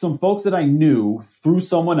some folks that I knew through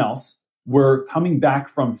someone else were coming back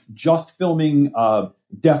from just filming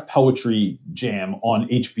Deaf Poetry Jam on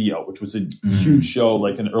HBO, which was a huge show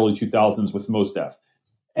like in the early 2000s with Most Deaf.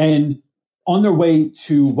 And on their way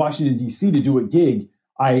to Washington, D.C. to do a gig,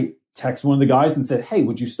 I text one of the guys and said, hey,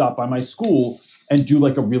 would you stop by my school and do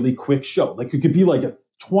like a really quick show? Like, it could be like a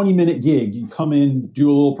 20-minute gig. You come in, do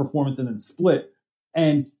a little performance, and then split.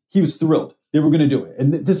 And he was thrilled. They were going to do it.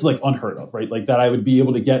 And this is like unheard of, right? Like, that I would be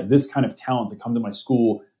able to get this kind of talent to come to my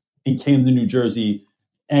school in Camden, New Jersey.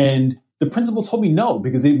 And the principal told me no,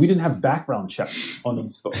 because we didn't have background checks on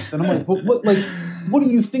these folks. And I'm like, but what do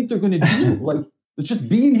you think they're going to do? Like, just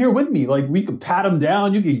being here with me, like, we could pat them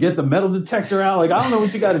down. You could get the metal detector out. Like, I don't know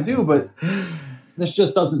what you got to do, but this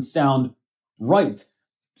just doesn't sound right.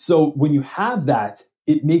 So when you have that,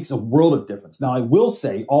 it makes a world of difference. Now, I will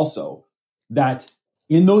say also that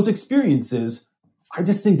in those experiences, I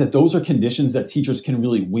just think that those are conditions that teachers can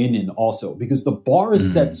really win in also, because the bar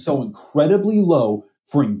is set so incredibly low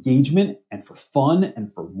for engagement and for fun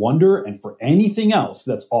and for wonder and for anything else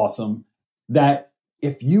that's awesome, that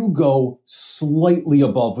if you go slightly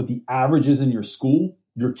above what the average is in your school,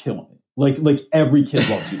 you're killing it. Like every kid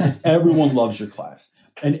loves you. Like, everyone loves your class.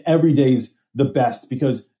 And every day's the best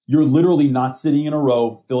because you're literally not sitting in a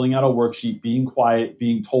row, filling out a worksheet, being quiet,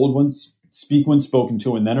 being told when speak when spoken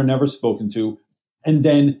to, and then are never spoken to. And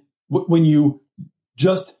then when you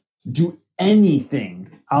just do anything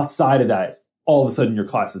outside of that, all of a sudden your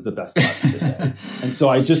class is the best class of the day. And so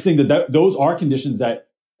I just think that those are conditions that,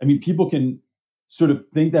 I mean, people can sort of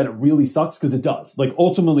think that it really sucks, because it does. Like,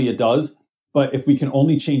 ultimately it does. But if we can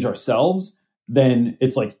only change ourselves, then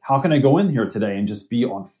it's like, how can I go in here today and just be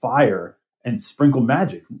on fire and sprinkle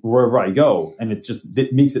magic wherever I go? And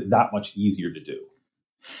it makes it that much easier to do.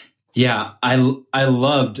 Yeah, I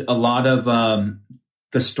loved a lot of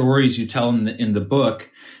the stories you tell in the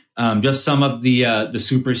book. Just some of the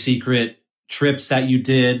super secret trips that you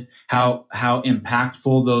did, how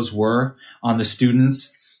impactful those were on the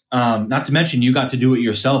students. Not to mention, you got to do it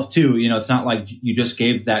yourself too. It's not like you just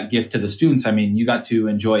gave that gift to the students. I mean, you got to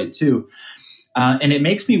enjoy it too. And it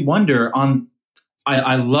makes me wonder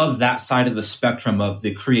I love that side of the spectrum of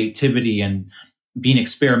the creativity and being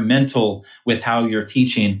experimental with how you're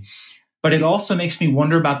teaching. But it also makes me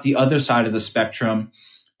wonder about the other side of the spectrum.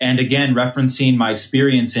 And again, referencing my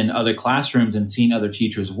experience in other classrooms and seeing other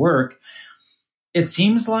teachers work, it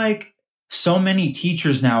seems like so many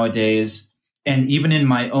teachers nowadays, and even in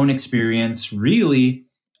my own experience, really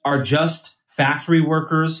are just factory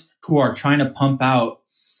workers who are trying to pump out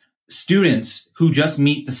students who just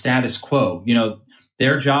meet the status quo.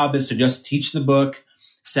 Their job is to just teach the book,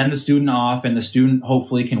 send the student off, and the student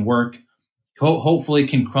hopefully can work, hopefully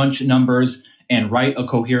can crunch numbers and write a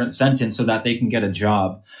coherent sentence so that they can get a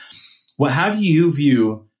job. Well, how do you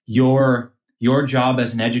view your job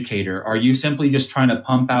as an educator? Are you simply just trying to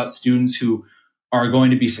pump out students who are going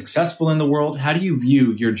to be successful in the world? How do you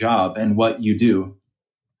view your job and what you do?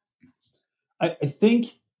 I think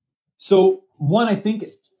so. One, I think,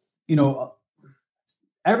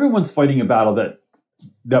 everyone's fighting a battle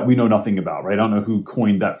that we know nothing about, right? I don't know who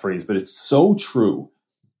coined that phrase, but it's so true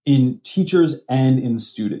in teachers and in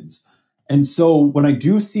students. And so when I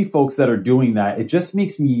do see folks that are doing that, it just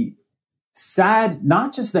makes me sad,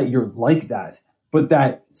 not just that you're like that, but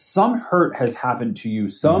that some hurt has happened to you,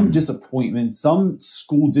 some disappointment, some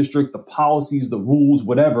school district, the policies, the rules,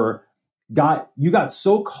 whatever, you got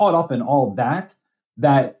so caught up in all that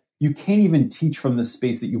you can't even teach from the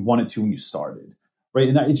space that you wanted to when you started, right?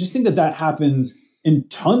 And I just think that happens in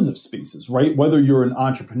tons of spaces, right? Whether you're an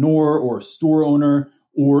entrepreneur or a store owner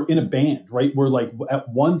or in a band, right? Where like at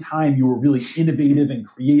one time you were really innovative and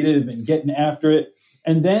creative and getting after it.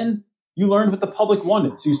 And then you learned what the public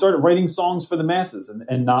wanted. So you started writing songs for the masses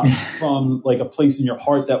and not from like a place in your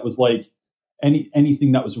heart that was like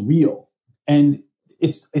anything that was real. And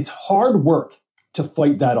it's hard work to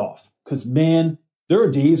fight that off. Because man, there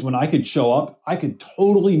are days when I could show up, I could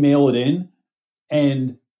totally mail it in,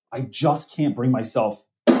 and I just can't bring myself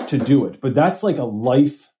to do it. But that's like a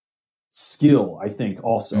life skill, I think,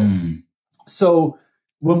 also. So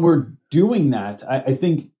when we're doing that, I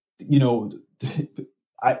think, it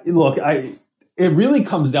really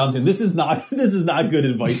comes down to, and this is not good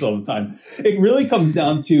advice all the time. It really comes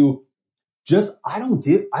down to just, I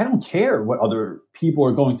don't care what other people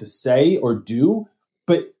are going to say or do,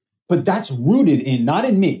 but that's rooted in, not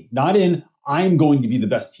in me, not in, I'm going to be the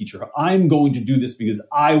best teacher. I'm going to do this because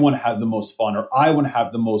I want to have the most fun, or I want to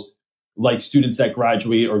have the most like students that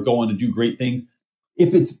graduate or go on to do great things.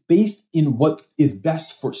 If it's based in what is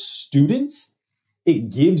best for students, it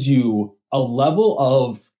gives you a level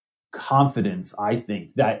of confidence, I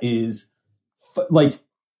think, that is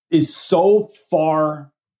so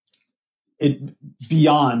far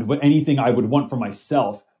beyond what anything I would want for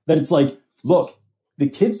myself, that it's like, look, the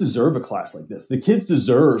kids deserve a class like this. The kids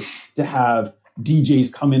deserve to have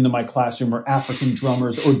DJs come into my classroom, or African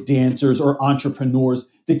drummers or dancers or entrepreneurs.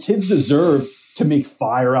 The kids deserve to make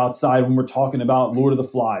fire outside when we're talking about Lord of the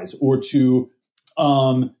Flies, or to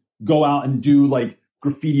go out and do like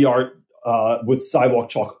graffiti art with sidewalk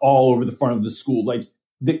chalk all over the front of the school,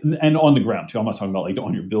 and on the ground too. I'm not talking about like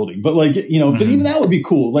on your building, but but even that would be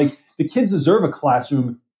cool. Like the kids deserve a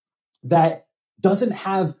classroom that doesn't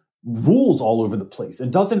have rules all over the place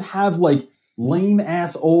and doesn't have like lame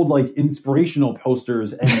ass old like inspirational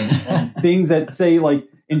posters and things that say like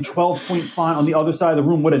in 12-point font on the other side of the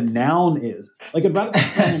room what a noun is. Like I'd rather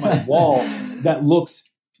have something on my wall that looks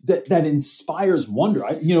that inspires wonder.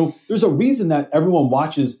 There's a reason that everyone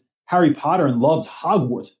watches Harry Potter and loves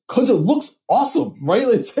Hogwarts, because it looks awesome, right?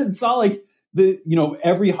 It's not like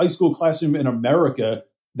every high school classroom in America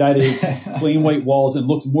that is plain white walls and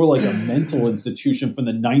looks more like a mental institution from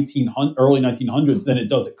the early 1900s than it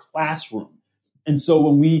does a classroom. And so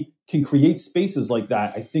when we can create spaces like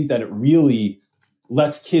that, I think that it really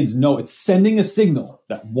lets kids know, it's sending a signal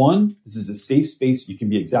that one, this is a safe space. You can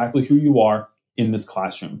be exactly who you are in this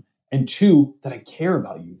classroom. And two, that I care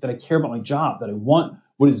about you, that I care about my job, that I want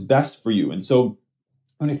what is best for you. And so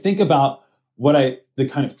when I think about the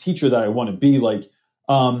kind of teacher that I want to be, like,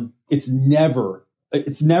 it's never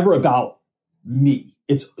about me.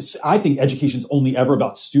 I think education is only ever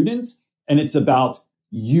about students, and it's about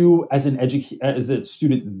you as a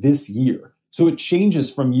student this year. So it changes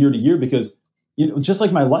from year to year because, just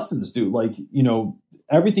like my lessons do, like,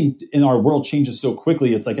 everything in our world changes so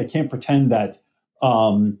quickly. It's like, I can't pretend that,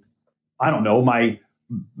 I don't know, my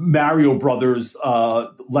Mario Brothers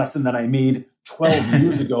lesson that I made 12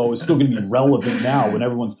 years ago is still going to be relevant now when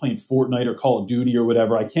everyone's playing Fortnite or Call of Duty or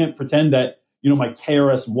whatever. I can't pretend that, my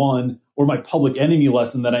KRS-One or my Public Enemy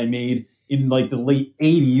lesson that I made in like the late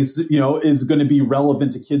 80s, is going to be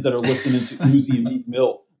relevant to kids that are listening to Uzi and Meek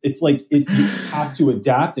Mill. It's like you have to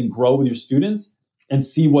adapt and grow with your students and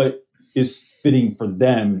see what is fitting for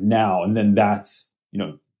them now. And then that's,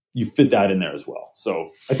 you fit that in there as well.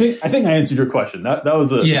 So I think I answered your question. That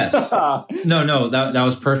was a yes. No, that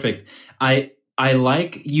was perfect. I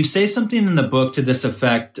like, you say something in the book to this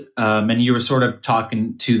effect, and you were sort of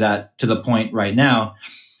talking to the point right now.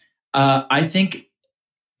 I think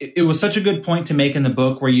it was such a good point to make in the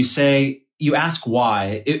book where you ask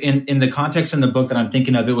why. In the context in the book that I'm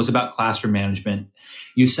thinking of, it was about classroom management.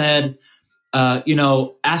 You said,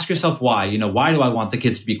 ask yourself why. Why do I want the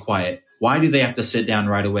kids to be quiet? Why do they have to sit down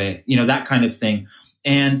right away? That kind of thing.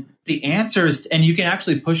 And the answer is, and you can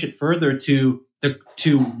actually push it further to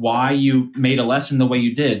why you made a lesson the way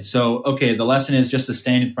you did. So, okay, the lesson is just to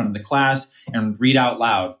stand in front of the class and read out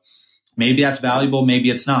loud. Maybe that's valuable, maybe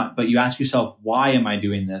it's not, but you ask yourself, why am I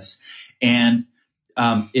doing this? And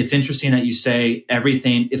it's interesting that you say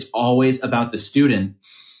everything is always about the student.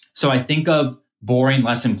 So I think of boring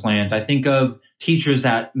lesson plans. I think of teachers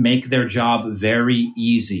that make their job very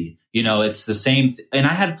easy. It's the same. And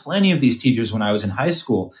I had plenty of these teachers when I was in high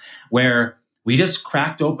school where we just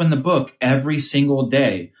cracked open the book every single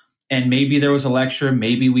day. And maybe there was a lecture,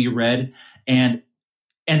 maybe we read. And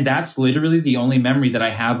that's literally the only memory that I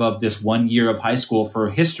have of this 1 year of high school for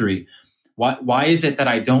history. Why is it that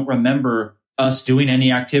I don't remember us doing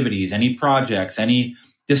any activities, any projects, any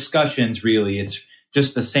discussions, really? It's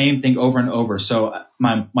just the same thing over and over. So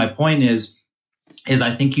my point is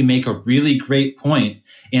I think you make a really great point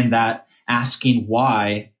in that asking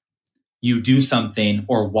why you do something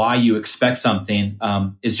or why you expect something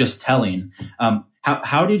is just telling.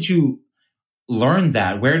 How did you learn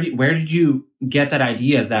that? Where did you get that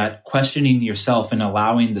idea that questioning yourself and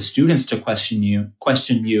allowing the students to question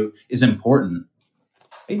you is important?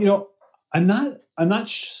 I'm not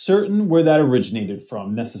certain where that originated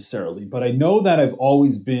from necessarily, but I know that I've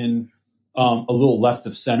always been a little left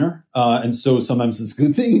of center. And so sometimes it's a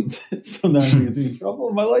good thing. Sometimes it gets me in trouble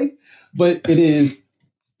in my life, but it is,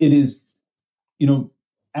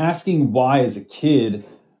 asking why as a kid,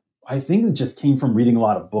 I think it just came from reading a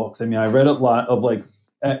lot of books. I mean, I read a lot of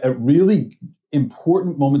at really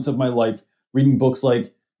important moments of my life, reading books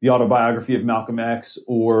like The Autobiography of Malcolm X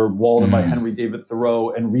or Walden by Henry David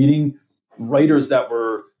Thoreau, and reading writers that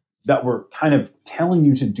were kind of telling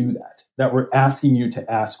you to do that were asking you to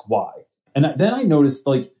ask why. And then I noticed,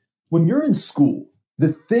 when you're in school,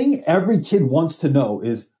 the thing every kid wants to know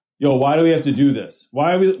is, why do we have to do this?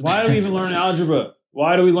 Why do we even learn algebra?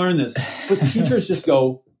 Why do we learn this? But teachers just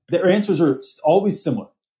go, their answers are always similar.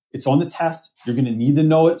 It's on the test. You're going to need to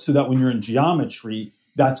know it so that when you're in geometry,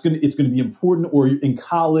 it's going to be important, or in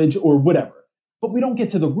college or whatever. But we don't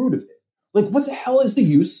get to the root of it. What the hell is the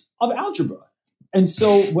use of algebra? And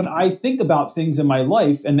so when I think about things in my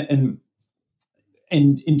life and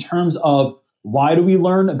in terms of why do we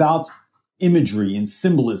learn about imagery and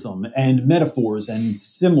symbolism and metaphors and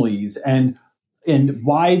similes, and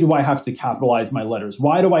why do I have to capitalize my letters?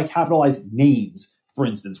 Why do I capitalize names, for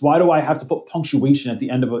instance? Why do I have to put punctuation at the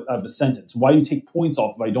end of a sentence? Why do you take points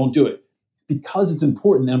off if I don't do it? Because it's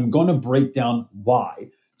important, and I'm going to break down why.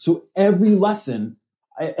 So every lesson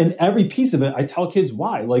and every piece of it, I tell kids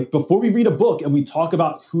why. Before we read a book and we talk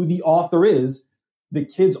about who the author is, the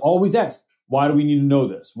kids always ask, why do we need to know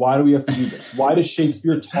this? Why do we have to do this? Why does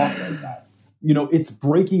Shakespeare talk like that? It's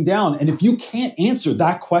breaking down. And if you can't answer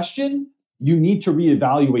that question, you need to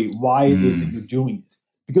reevaluate why it is that you're doing it.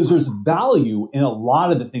 Because there's value in a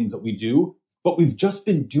lot of the things that we do, but we've just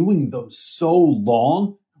been doing them so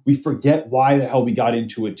long, we forget why the hell we got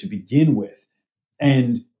into it to begin with.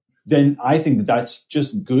 And then I think that that's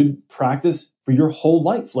just good practice for your whole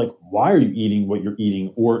life. Why are you eating what you're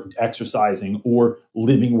eating, or exercising, or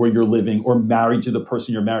living where you're living, or married to the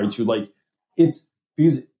person you're married to? It's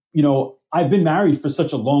because, I've been married for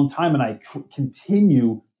such a long time, and I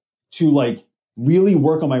continue to really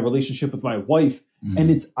work on my relationship with my wife.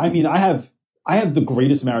 And I have the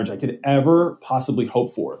greatest marriage I could ever possibly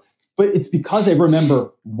hope for. But it's because I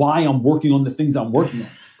remember why I'm working on the things I'm working on,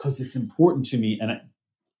 because it's important to me. And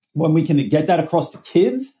when we can get that across to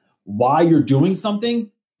kids, why you're doing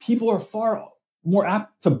something, people are far more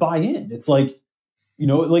apt to buy in. It's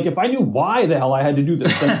if I knew why the hell I had to do the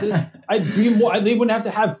census, they wouldn't have to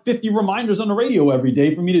have 50 reminders on the radio every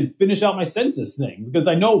day for me to finish out my census thing, because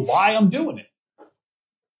I know why I'm doing it.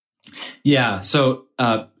 Yeah. So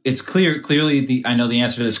it's clearly I know the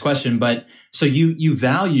answer to this question, but so you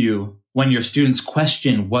value when your students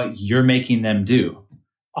question what you're making them do.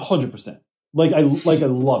 100%. I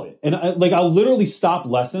love it. And I'll literally stop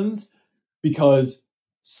lessons because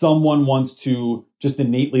someone wants to just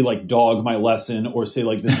innately dog my lesson, or say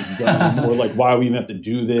this is dumb, or why do we even have to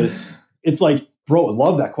do this? It's bro, I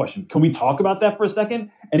love that question. Can we talk about that for a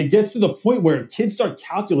second? And it gets to the point where kids start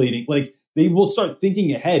calculating, they will start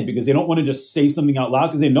thinking ahead, because they don't want to just say something out loud,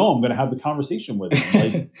 because they know I'm going to have the conversation with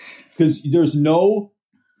them. Because there's no,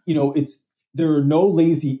 there are no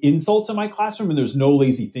lazy insults in my classroom, and there's no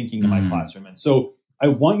lazy thinking in my classroom. And so I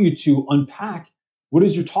want you to unpack what it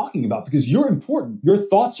is you're talking about, because you're important. Your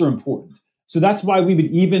thoughts are important. So that's why we would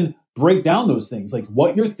even break down those things.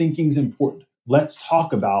 What you're thinking is important. Let's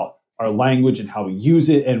talk about our language and how we use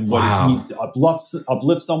it, and what it means to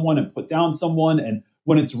uplift someone and put down someone, and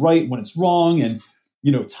when it's right, when it's wrong. And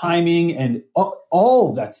timing and all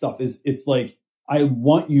of that stuff it's like, I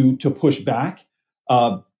want you to push back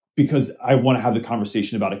because I want to have the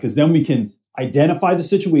conversation about it, because then we can identify the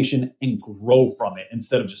situation and grow from it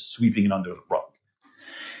instead of just sweeping it under the rug.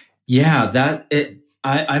 Yeah,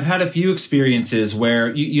 I've had a few experiences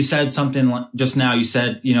where you said something just now. You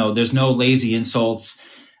said, there's no lazy insults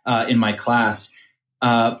in my class.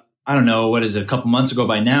 I don't know, what is it? A couple months ago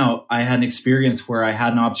by now, I had an experience where I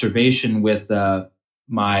had an observation with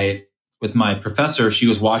my professor. She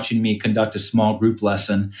was watching me conduct a small group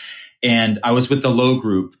lesson, and I was with the low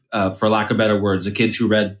group, for lack of better words, the kids who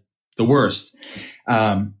read the worst.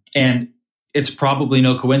 And it's probably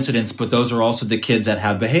no coincidence, but those are also the kids that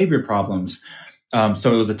have behavior problems.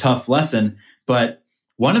 So it was a tough lesson. But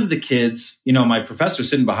one of the kids, my professor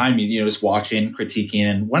sitting behind me, just watching, critiquing,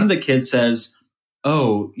 and one of the kids says,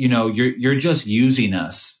 "Oh, you're just using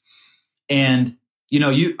us." And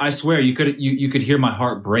I swear you could hear my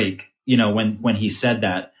heart break, when he said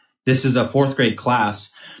that. This is a fourth grade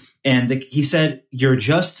class, and he said, "You're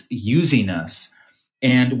just using us."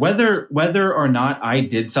 And whether or not I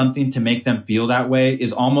did something to make them feel that way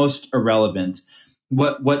is almost irrelevant.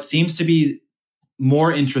 What seems to be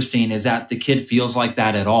more interesting is that the kid feels like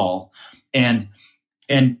that at all, and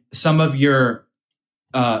some of your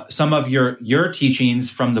teachings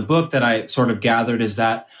from the book that I sort of gathered is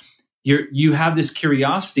that you have this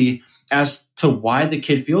curiosity as to why the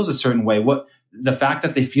kid feels a certain way. What the fact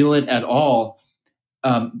that they feel it at all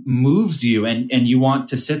moves you, and you want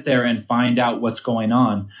to sit there and find out what's going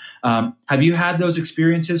on. Have you had those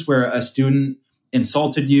experiences where a student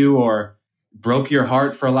insulted you or broke your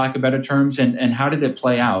heart, for lack of better terms, and how did it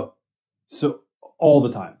play out? So all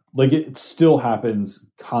the time, like it still happens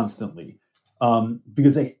constantly,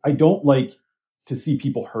 because I don't like to see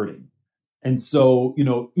people hurting. And so,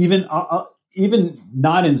 even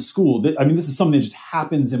not in school, this is something that just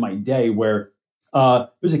happens in my day where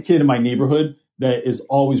there's a kid in my neighborhood that is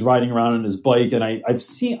always riding around on his bike. And I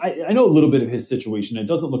know a little bit of his situation. It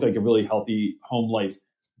doesn't look like a really healthy home life.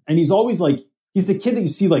 And he's always like, he's the kid that you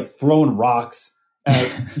see like throwing rocks at,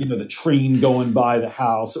 the train going by the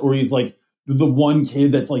house, or he's like the one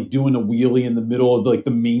kid that's like doing a wheelie in the middle of like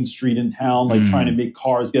the main street in town, like trying to make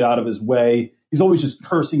cars get out of his way. He's always just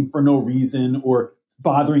cursing for no reason or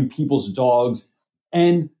bothering people's dogs.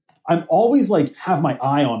 And I'm always like have my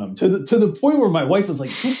eye on him to the point where my wife was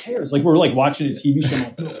like, "Who cares?" Like we're like watching a TV show. I'm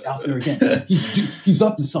like, "No, it's out there again. He's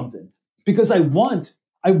up to something." Because I want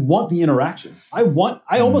the interaction. I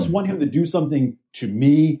almost want him to do something to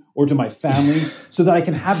me or to my family so that I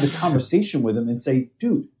can have the conversation with him and say,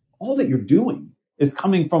 "Dude, all that you're doing is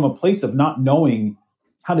coming from a place of not knowing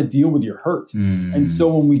how to deal with your hurt." And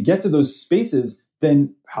so when we get to those spaces,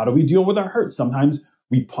 then how do we deal with our hurt? Sometimes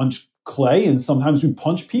we punch clay and sometimes we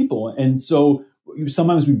punch people. And so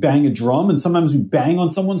sometimes we bang a drum and sometimes we bang on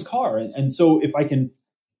someone's car. And so if I can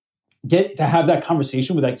get to have that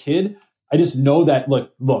conversation with that kid, I just know that,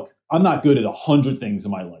 look, I'm not good at 100 things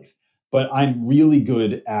in my life, but I'm really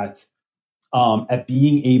good at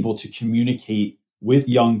being able to communicate with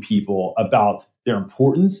young people about their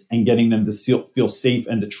importance and getting them to feel safe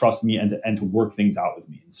and to trust me and to work things out with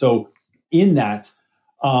me. And so in that,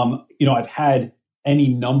 I've had any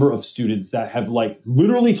number of students that have like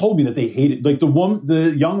literally told me that they hated, like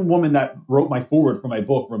the young woman that wrote my foreword for my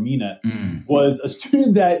book, Romina, was a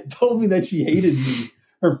student that told me that she hated me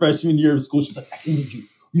her freshman year of school. She's like, "I hated you.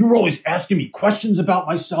 You were always asking me questions about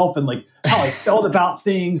myself and like how I felt about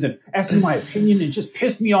things and asking my opinion. It just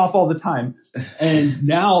pissed me off all the time." And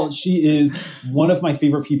now she is one of my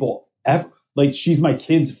favorite people ever. Like she's my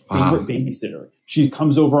kid's favorite babysitter. She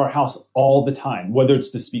comes over our house all the time, whether it's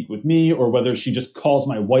to speak with me or whether she just calls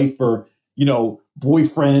my wife for,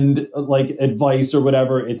 boyfriend like advice or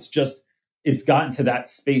whatever. It's gotten to that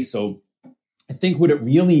space. So I think what it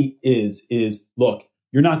really is look,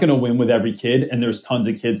 you're not going to win with every kid. And there's tons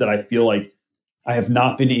of kids that I feel like I have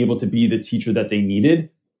not been able to be the teacher that they needed.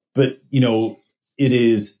 But, it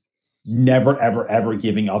is never, ever, ever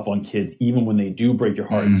giving up on kids, even when they do break your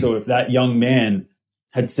heart. So if that young man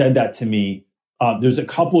had said that to me, there's a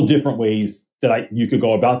couple different ways that you could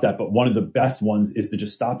go about that. But one of the best ones is to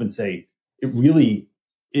just stop and say, it's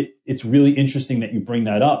really interesting that you bring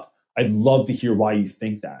that up. I'd love to hear why you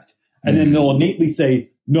think that. And then they'll innately say,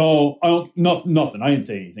 "No, I don't, nothing. I didn't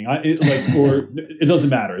say anything. Or it doesn't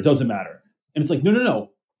matter. It doesn't matter." And it's like, no.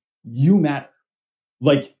 You matter.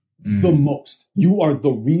 Like the most. You are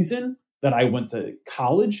the reason that I went to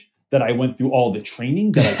college, that I went through all the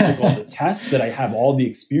training, that I took all the tests, that I have all the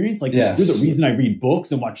experience. Like You're the reason I read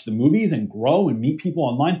books and watch the movies and grow and meet people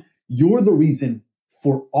online. You're the reason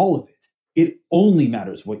for all of it. It only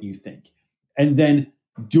matters what you think. And then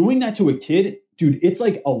doing that to a kid, dude, it's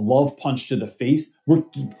like a love punch to the face where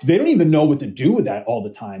they don't even know what to do with that all the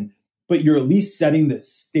time. But you're at least setting the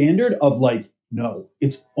standard of like, no,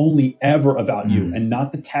 it's only ever about you and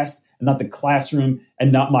not the test and not the classroom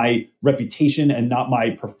and not my reputation and not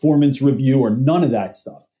my performance review or none of that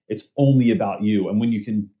stuff. It's only about you. And when you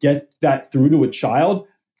can get that through to a child,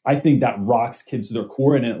 I think that rocks kids to their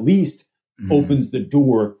core and at least opens the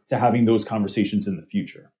door to having those conversations in the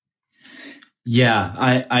future. Yeah,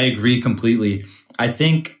 I agree completely. I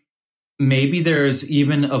think maybe there's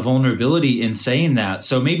even a vulnerability in saying that.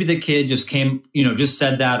 So maybe the kid just just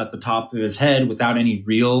said that at the top of his head without any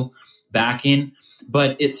real backing,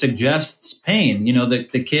 but it suggests pain.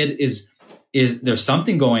 The kid is there's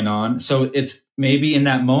something going on. So it's maybe in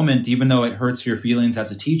that moment, even though it hurts your feelings as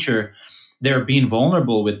a teacher, they're being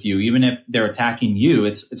vulnerable with you, even if they're attacking you.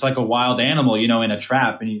 It's like a wild animal, in a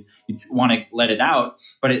trap, and you want to let it out,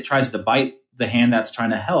 but it tries to bite the hand that's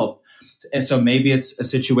trying to help. And so maybe it's a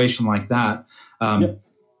situation like that.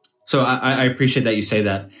 So I appreciate that you say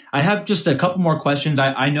that. I have just a couple more questions.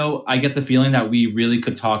 I know I get the feeling that we really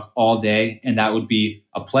could talk all day, and that would be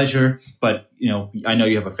a pleasure. But I know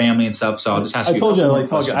you have a family and stuff, so I'll just ask you. I told you I like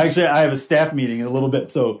talking. Actually, I have a staff meeting in a little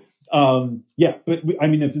bit, so But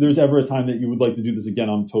if there's ever a time that you would like to do this again,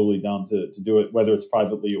 I'm totally down to do it, whether it's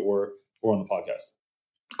privately or on the podcast.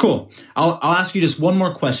 Cool. I'll ask you just one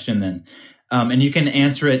more question then, and you can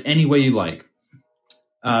answer it any way you like.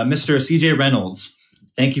 Mr. CJ Reynolds,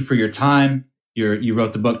 thank you for your time. You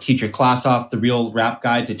wrote the book, Teach Your Class Off, The Real Rap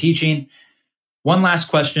Guide to Teaching. One last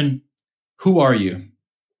question. Who are you?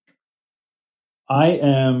 I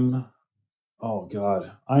am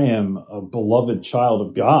a beloved child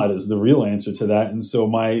of God is the real answer to that. And so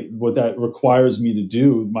what that requires me to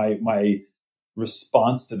do, my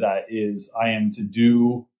response to that is I am to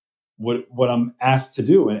do what I'm asked to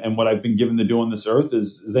do. And what I've been given to do on this earth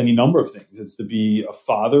is any number of things. It's to be a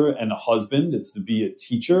father and a husband. It's to be a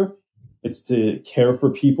teacher. It's to care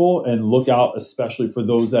for people and look out, especially for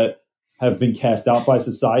those that have been cast out by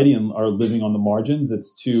society and are living on the margins.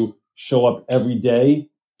 It's to show up every day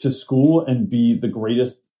to school and be the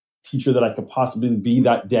greatest teacher that I could possibly be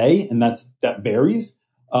that day. And that varies.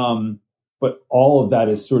 But all of that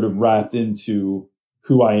is sort of wrapped into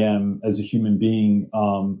who I am as a human being,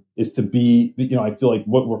 is to be, I feel like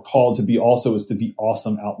what we're called to be also is to be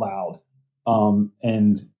awesome out loud.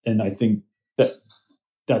 And I think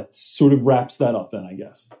that sort of wraps that up then, I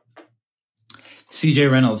guess.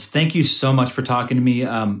 CJ Reynolds, thank you so much for talking to me.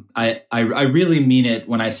 I really mean it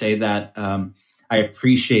when I say that. I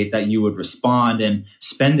appreciate that you would respond and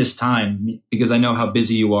spend this time, because I know how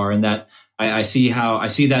busy you are, and that I see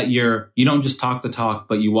that you don't just talk the talk,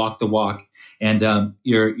 but you walk the walk, and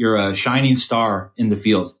you're a shining star in the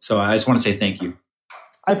field. So I just want to say thank you.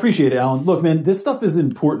 I appreciate it, Alan. Look, man, this stuff is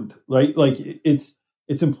important, right? Like it's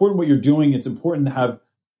important what you're doing. It's important to have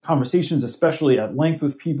conversations, especially at length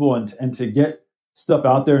with people, and to get stuff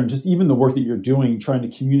out there, and just even the work that you're doing, trying to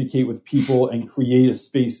communicate with people and create a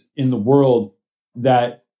space in the world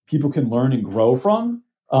that people can learn and grow from,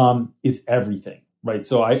 is everything, right?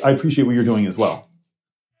 So I appreciate what you're doing as well.